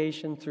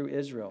creation through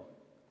Israel,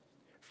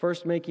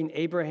 first making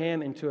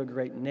Abraham into a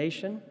great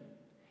nation,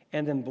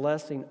 and then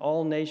blessing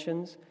all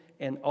nations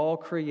and all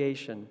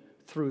creation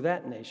through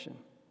that nation.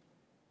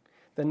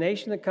 The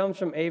nation that comes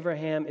from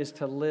Abraham is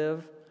to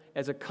live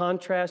as a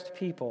contrast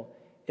people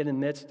in the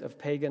midst of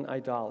pagan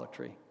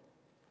idolatry,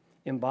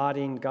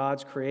 embodying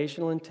God's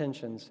creational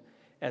intentions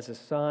as a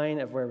sign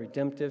of where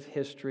redemptive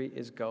history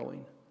is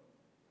going.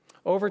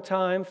 Over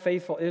time,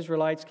 faithful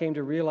Israelites came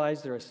to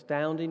realize their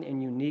astounding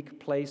and unique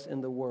place in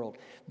the world.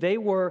 They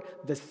were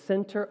the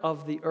center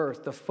of the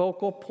earth, the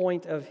focal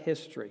point of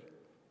history.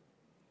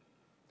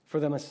 For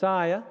the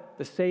Messiah,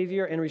 the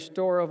Savior and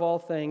Restorer of all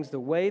things, the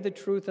way, the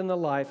truth, and the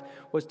life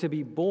was to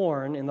be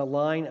born in the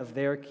line of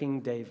their King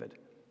David.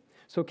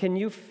 So can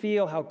you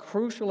feel how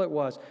crucial it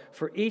was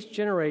for each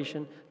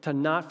generation to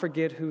not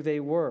forget who they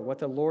were, what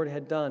the Lord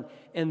had done,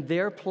 and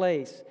their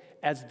place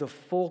as the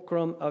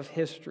fulcrum of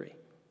history?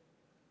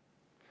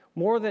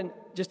 More than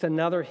just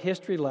another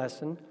history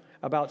lesson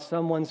about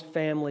someone's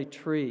family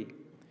tree,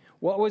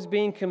 what was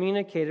being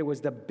communicated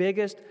was the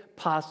biggest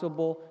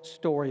possible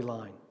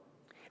storyline,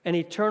 an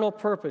eternal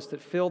purpose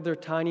that filled their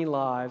tiny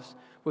lives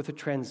with a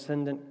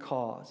transcendent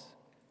cause.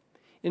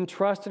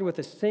 Entrusted with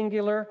a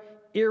singular,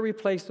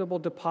 irreplaceable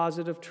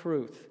deposit of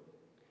truth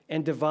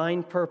and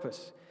divine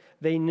purpose,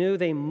 they knew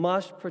they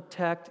must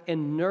protect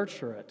and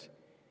nurture it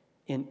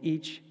in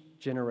each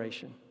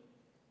generation.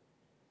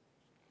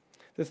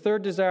 The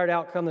third desired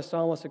outcome the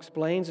psalmist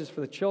explains is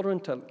for the children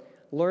to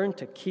learn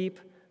to keep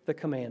the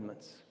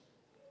commandments.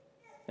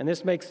 And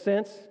this makes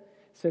sense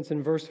since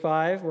in verse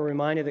 5 we're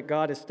reminded that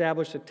God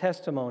established a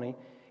testimony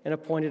and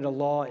appointed a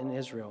law in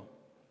Israel.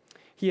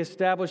 He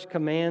established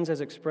commands as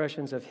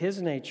expressions of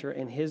his nature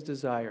and his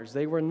desires.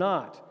 They were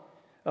not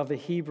of the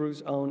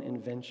Hebrews' own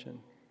invention.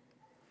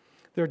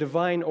 Their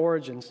divine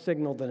origin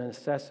signaled the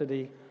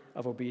necessity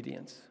of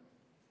obedience.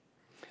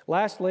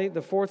 Lastly,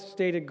 the fourth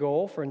stated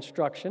goal for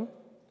instruction,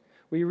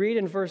 we read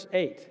in verse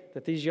 8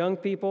 that these young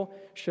people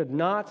should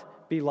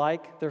not be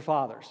like their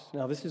fathers.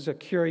 Now, this is a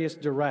curious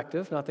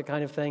directive, not the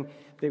kind of thing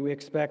that we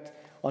expect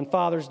on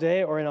Father's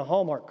Day or in a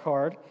Hallmark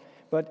card,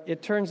 but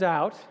it turns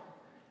out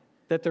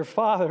that their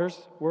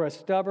fathers were a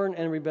stubborn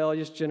and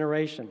rebellious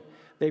generation.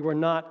 They were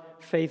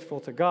not faithful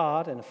to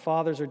God, and if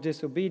fathers are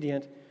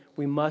disobedient,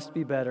 we must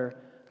be better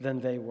than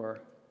they were.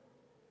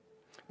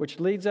 Which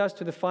leads us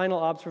to the final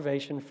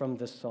observation from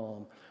this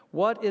psalm.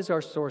 What is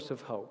our source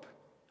of hope?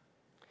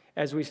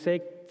 As we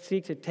seek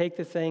to take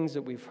the things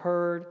that we've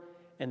heard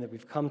and that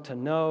we've come to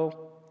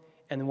know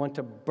and want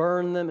to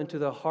burn them into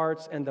the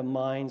hearts and the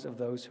minds of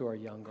those who are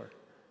younger.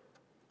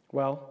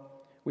 Well,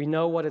 we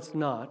know what it's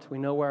not. We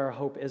know where our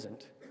hope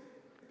isn't.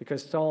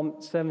 Because Psalm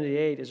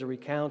 78 is a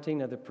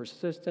recounting of the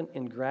persistent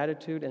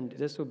ingratitude and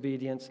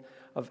disobedience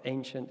of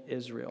ancient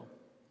Israel.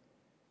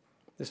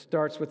 This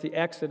starts with the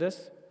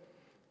Exodus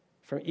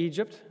from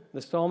Egypt.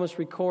 The psalmist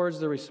records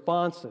the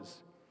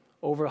responses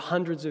over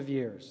hundreds of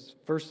years.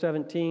 Verse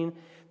 17,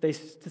 they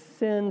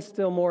sinned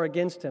still more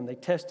against him. They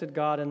tested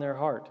God in their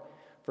heart.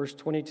 Verse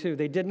 22,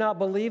 they did not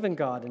believe in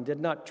God and did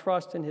not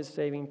trust in his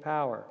saving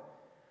power.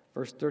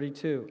 Verse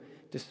 32,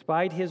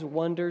 despite his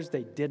wonders,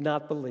 they did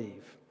not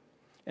believe.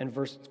 And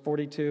verse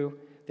 42,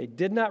 they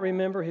did not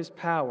remember his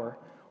power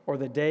or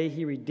the day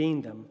he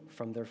redeemed them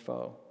from their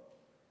foe.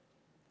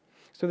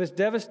 So this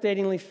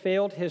devastatingly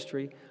failed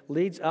history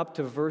leads up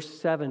to verse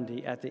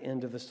 70 at the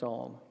end of the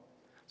psalm.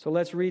 So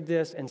let's read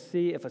this and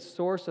see if a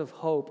source of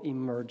hope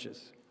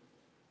emerges.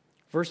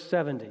 Verse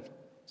 70,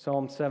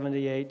 Psalm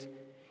 78,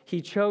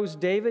 he chose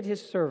David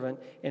his servant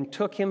and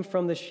took him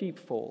from the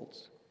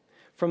sheepfolds.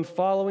 From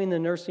following the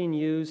nursing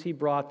ewes, he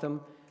brought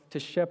them to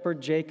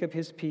shepherd Jacob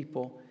his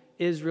people,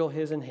 Israel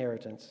his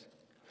inheritance.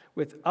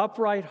 With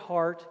upright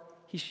heart,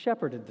 he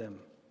shepherded them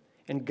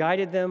and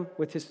guided them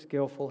with his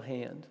skillful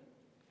hand.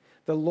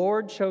 The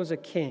Lord chose a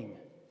king,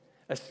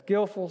 a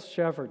skillful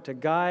shepherd to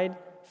guide,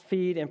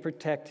 feed, and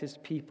protect his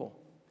people.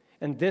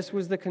 And this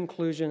was the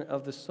conclusion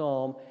of the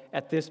psalm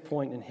at this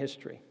point in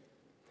history.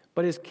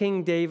 But is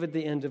King David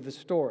the end of the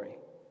story?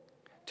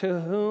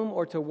 To whom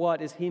or to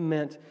what is he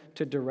meant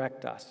to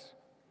direct us?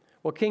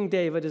 Well, King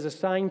David is a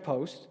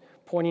signpost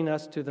pointing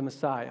us to the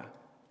Messiah.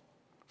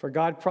 For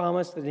God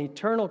promised that an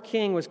eternal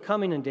king was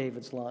coming in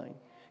David's line.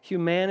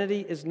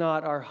 Humanity is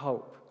not our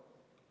hope.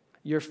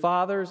 Your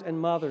fathers and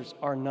mothers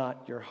are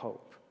not your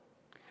hope.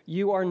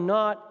 You are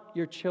not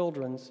your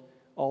children's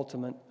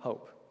ultimate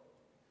hope.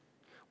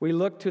 We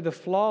look to the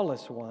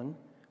flawless one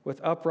with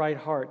upright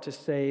heart to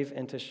save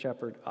and to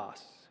shepherd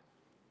us.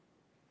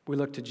 We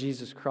look to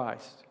Jesus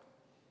Christ,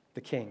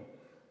 the King.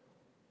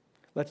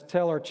 Let's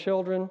tell our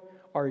children,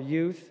 our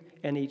youth,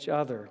 and each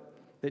other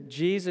that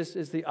Jesus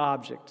is the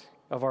object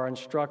of our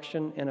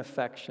instruction and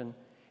affection,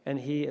 and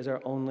he is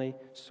our only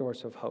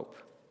source of hope.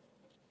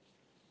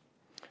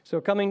 So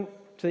coming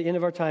to the end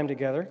of our time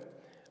together,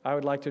 I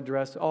would like to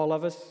address all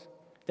of us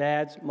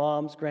dads,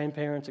 moms,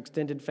 grandparents,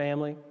 extended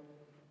family,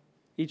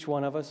 each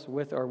one of us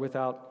with or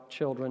without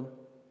children,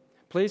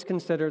 please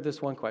consider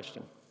this one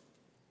question.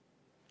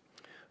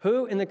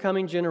 Who in the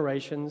coming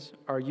generations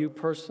are you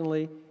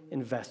personally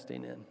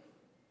investing in?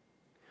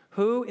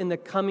 Who in the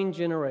coming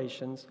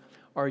generations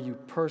are you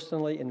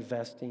personally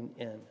investing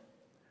in?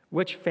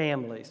 Which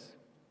families?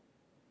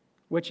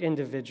 Which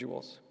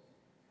individuals?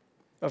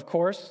 Of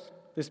course,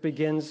 this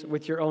begins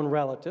with your own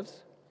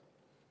relatives,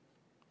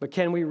 but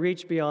can we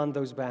reach beyond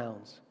those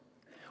bounds?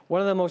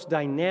 One of the most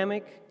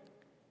dynamic,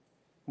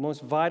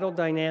 most vital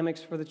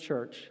dynamics for the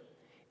church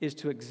is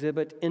to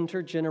exhibit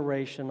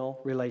intergenerational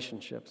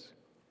relationships.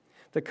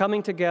 The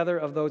coming together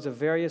of those of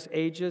various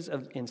ages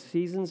and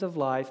seasons of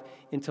life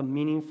into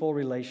meaningful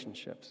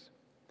relationships.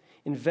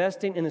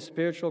 Investing in the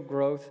spiritual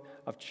growth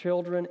of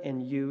children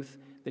and youth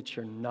that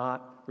you're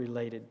not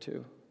related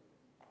to.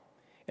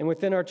 And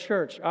within our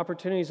church,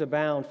 opportunities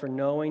abound for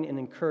knowing and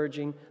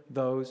encouraging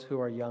those who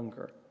are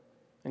younger.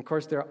 And of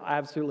course, there are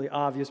absolutely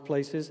obvious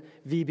places.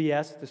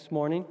 VBS this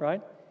morning,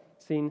 right?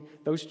 Seeing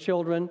those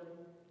children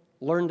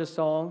learned a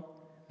song.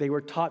 They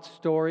were taught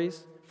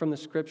stories from the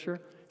Scripture.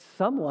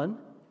 Someone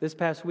this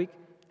past week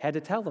had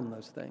to tell them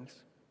those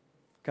things.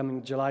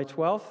 Coming July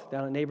 12th,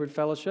 down at Neighborhood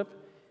Fellowship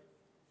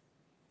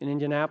in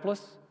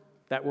Indianapolis,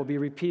 that will be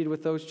repeated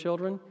with those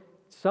children.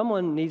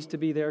 Someone needs to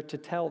be there to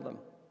tell them.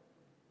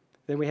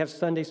 Then we have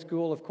Sunday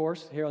school, of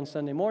course, here on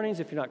Sunday mornings.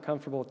 If you're not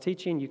comfortable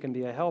teaching, you can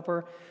be a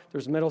helper.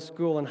 There's middle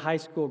school and high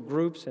school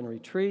groups and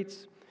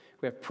retreats.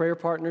 We have prayer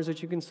partners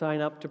that you can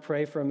sign up to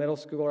pray for a middle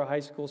school or high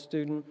school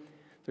student.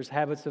 There's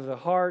Habits of the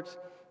Heart,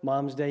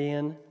 Mom's Day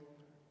In,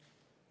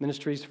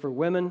 Ministries for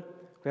Women.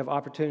 We have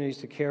opportunities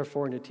to care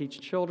for and to teach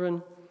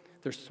children.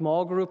 There's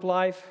small group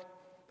life,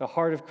 the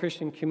heart of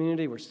Christian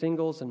community where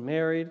singles and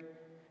married,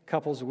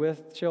 couples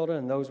with children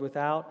and those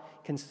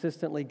without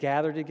consistently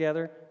gather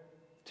together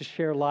to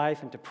share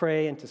life and to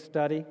pray and to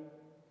study.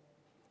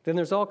 Then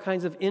there's all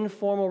kinds of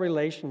informal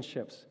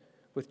relationships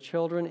with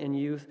children and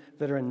youth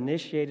that are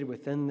initiated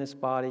within this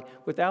body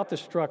without the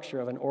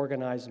structure of an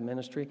organized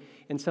ministry.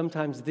 And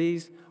sometimes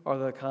these are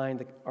the kind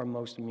that are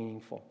most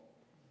meaningful.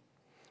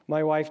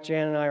 My wife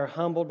Jan and I are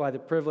humbled by the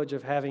privilege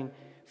of having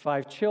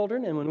 5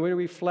 children, and when we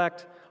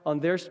reflect on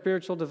their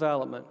spiritual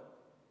development,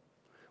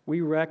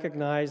 we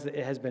recognize that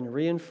it has been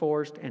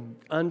reinforced and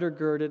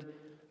undergirded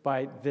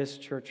by this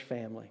church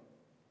family.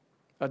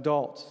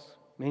 Adults,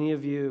 many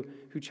of you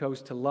who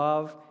chose to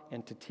love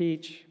and to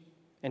teach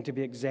and to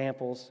be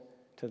examples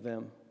to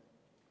them.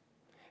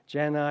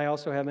 Jan and I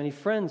also have many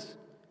friends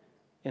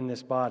in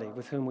this body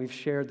with whom we've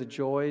shared the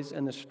joys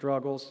and the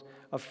struggles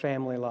of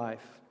family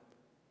life.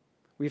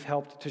 We've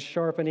helped to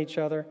sharpen each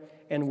other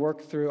and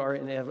work through our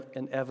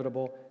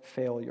inevitable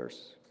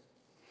failures.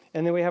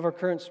 And then we have our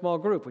current small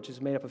group, which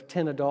is made up of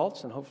 10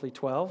 adults and hopefully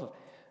 12,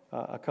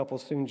 a couple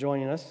soon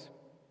joining us.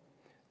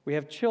 We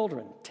have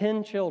children,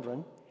 10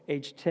 children,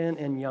 age 10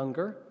 and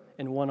younger,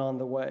 and one on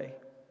the way.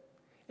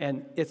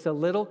 And it's a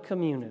little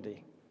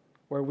community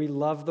where we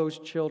love those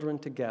children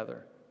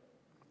together,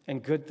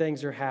 and good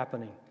things are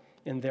happening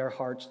in their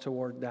hearts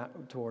toward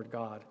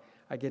God.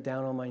 I get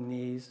down on my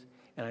knees,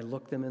 and I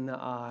look them in the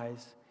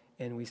eyes,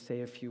 and we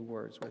say a few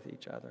words with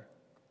each other.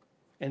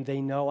 And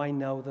they know I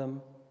know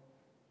them,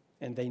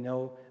 and they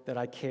know that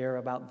I care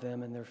about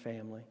them and their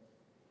family.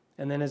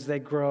 And then as they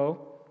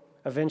grow,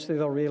 eventually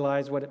they'll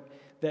realize what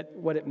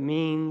it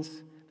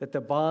means that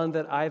the bond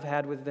that I've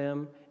had with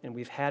them and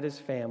we've had as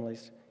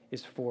families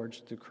is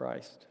forged through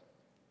Christ.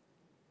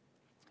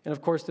 And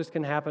of course, this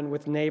can happen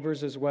with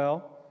neighbors as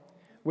well.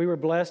 We were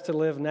blessed to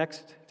live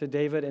next to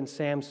David and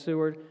Sam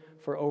Seward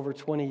for over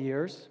 20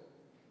 years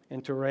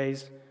and to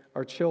raise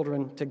our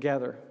children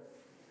together.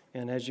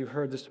 And as you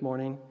heard this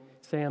morning,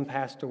 Sam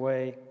passed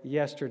away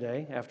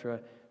yesterday after a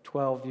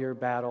 12-year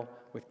battle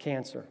with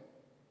cancer.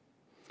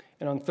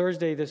 And on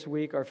Thursday this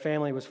week, our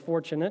family was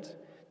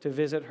fortunate to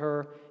visit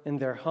her in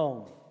their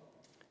home.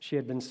 She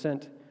had been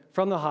sent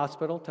from the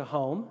hospital to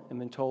home and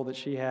been told that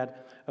she had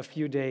a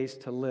few days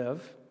to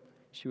live.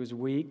 She was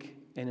weak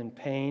and in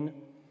pain,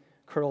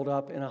 curled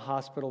up in a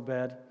hospital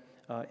bed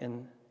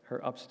in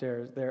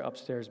their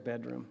upstairs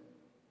bedroom.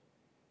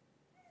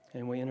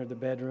 And we entered the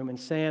bedroom, and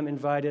Sam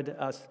invited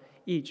us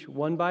each,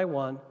 one by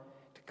one,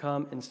 to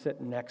come and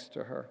sit next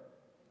to her.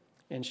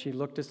 And she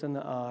looked us in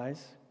the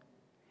eyes,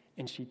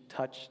 and she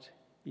touched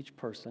each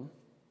person,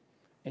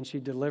 and she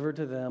delivered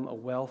to them a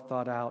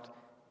well-thought-out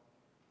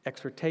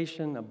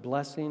exhortation, a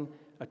blessing,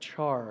 a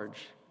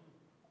charge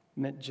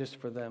meant just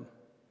for them.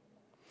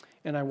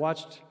 And I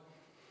watched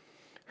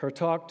her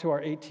talk to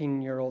our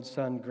 18-year-old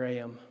son,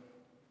 Graham,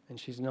 and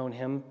she's known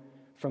him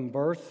from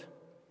birth.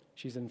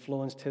 She's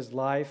influenced his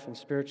life and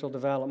spiritual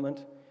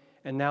development,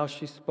 and now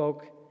she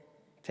spoke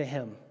to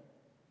him,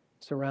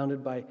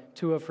 surrounded by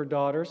 2 of her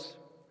daughters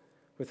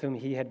with whom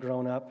he had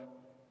grown up,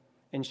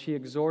 and she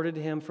exhorted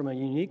him from a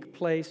unique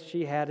place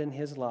she had in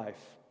his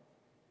life.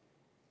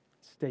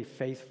 Stay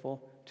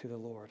faithful to the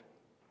Lord.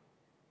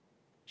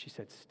 She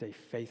said, stay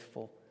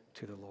faithful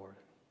to the Lord.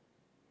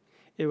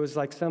 It was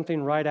like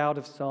something right out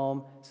of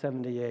Psalm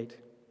 78.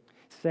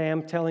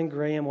 Sam telling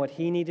Graham what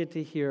he needed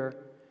to hear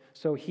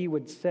so he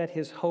would set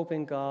his hope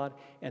in God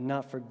and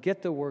not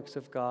forget the works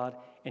of God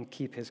and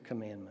keep his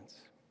commandments.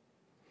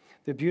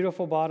 The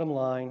beautiful bottom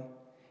line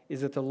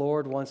is that the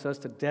Lord wants us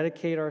to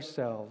dedicate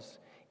ourselves,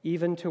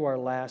 even to our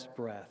last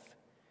breath,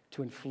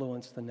 to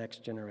influence the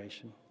next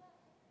generation.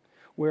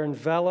 We're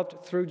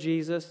enveloped through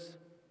Jesus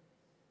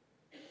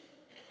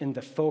in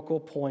the focal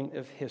point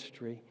of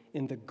history,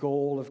 in the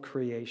goal of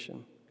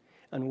creation.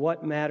 And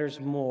what matters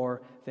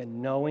more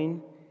than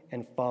knowing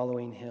and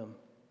following him?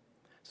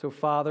 So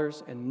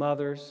fathers and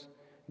mothers,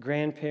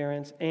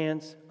 grandparents,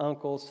 aunts,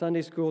 uncles,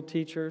 Sunday school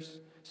teachers,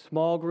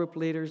 small group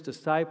leaders,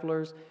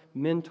 disciplers,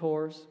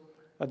 mentors,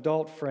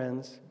 adult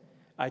friends,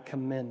 I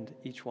commend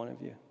each one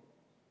of you.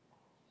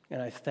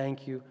 And I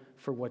thank you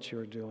for what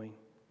you're doing.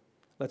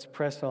 Let's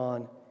press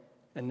on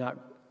and not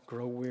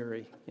grow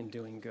weary in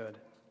doing good.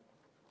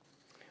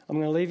 I'm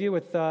going to leave you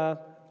with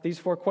these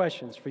 4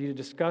 questions for you to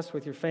discuss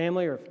with your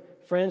family or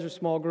friends or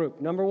small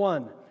group. Number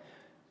 1,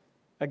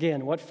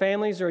 again, what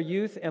families or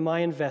youth am I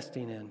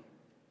investing in?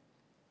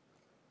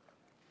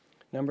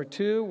 Number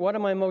 2, what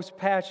am I most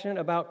passionate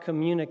about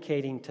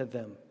communicating to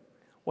them?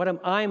 What am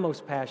I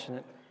most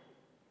passionate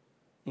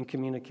in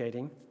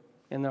communicating?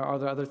 And there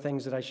are other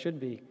things that I should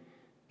be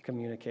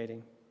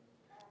communicating.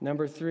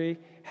 Number 3,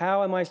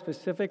 how am I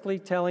specifically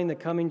telling the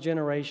coming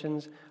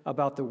generations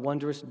about the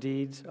wondrous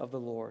deeds of the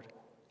Lord?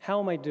 How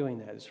am I doing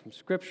that? Is it from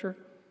Scripture,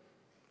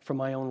 from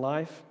my own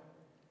life?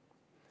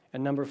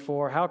 And number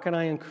 4, how can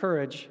I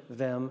encourage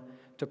them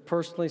to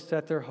personally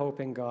set their hope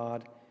in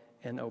God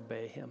and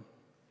obey him?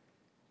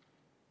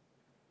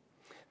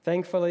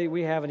 Thankfully,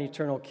 we have an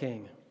eternal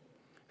King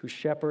who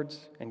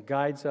shepherds and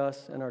guides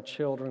us and our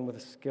children with a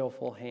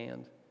skillful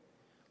hand.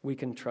 We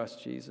can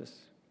trust Jesus.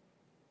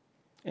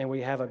 And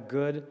we have a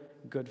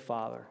good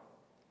Father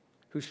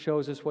who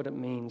shows us what it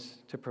means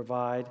to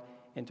provide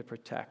and to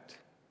protect.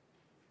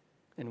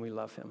 And we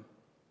love him.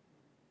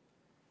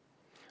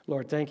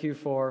 Lord, thank you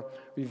for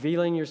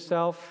revealing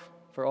yourself,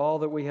 for all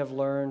that we have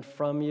learned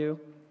from you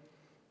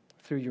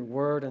through your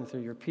word and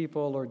through your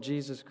people. Lord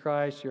Jesus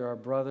Christ, you're our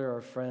brother,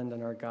 our friend,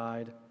 and our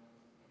guide.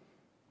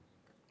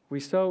 We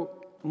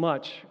so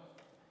much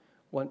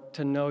want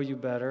to know you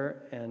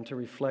better and to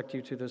reflect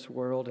you to this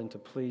world and to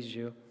please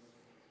you.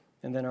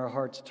 And then our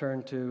hearts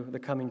turn to the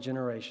coming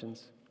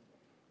generations,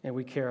 and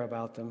we care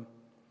about them.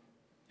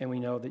 And we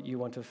know that you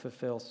want to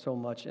fulfill so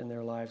much in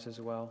their lives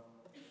as well.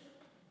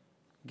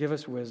 Give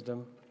us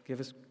wisdom. Give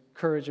us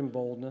courage and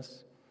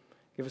boldness.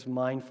 Give us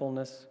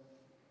mindfulness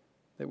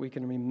that we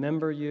can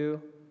remember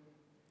you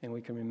and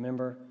we can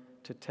remember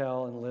to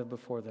tell and live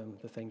before them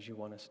the things you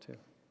want us to.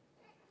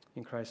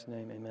 In Christ's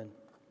name, amen.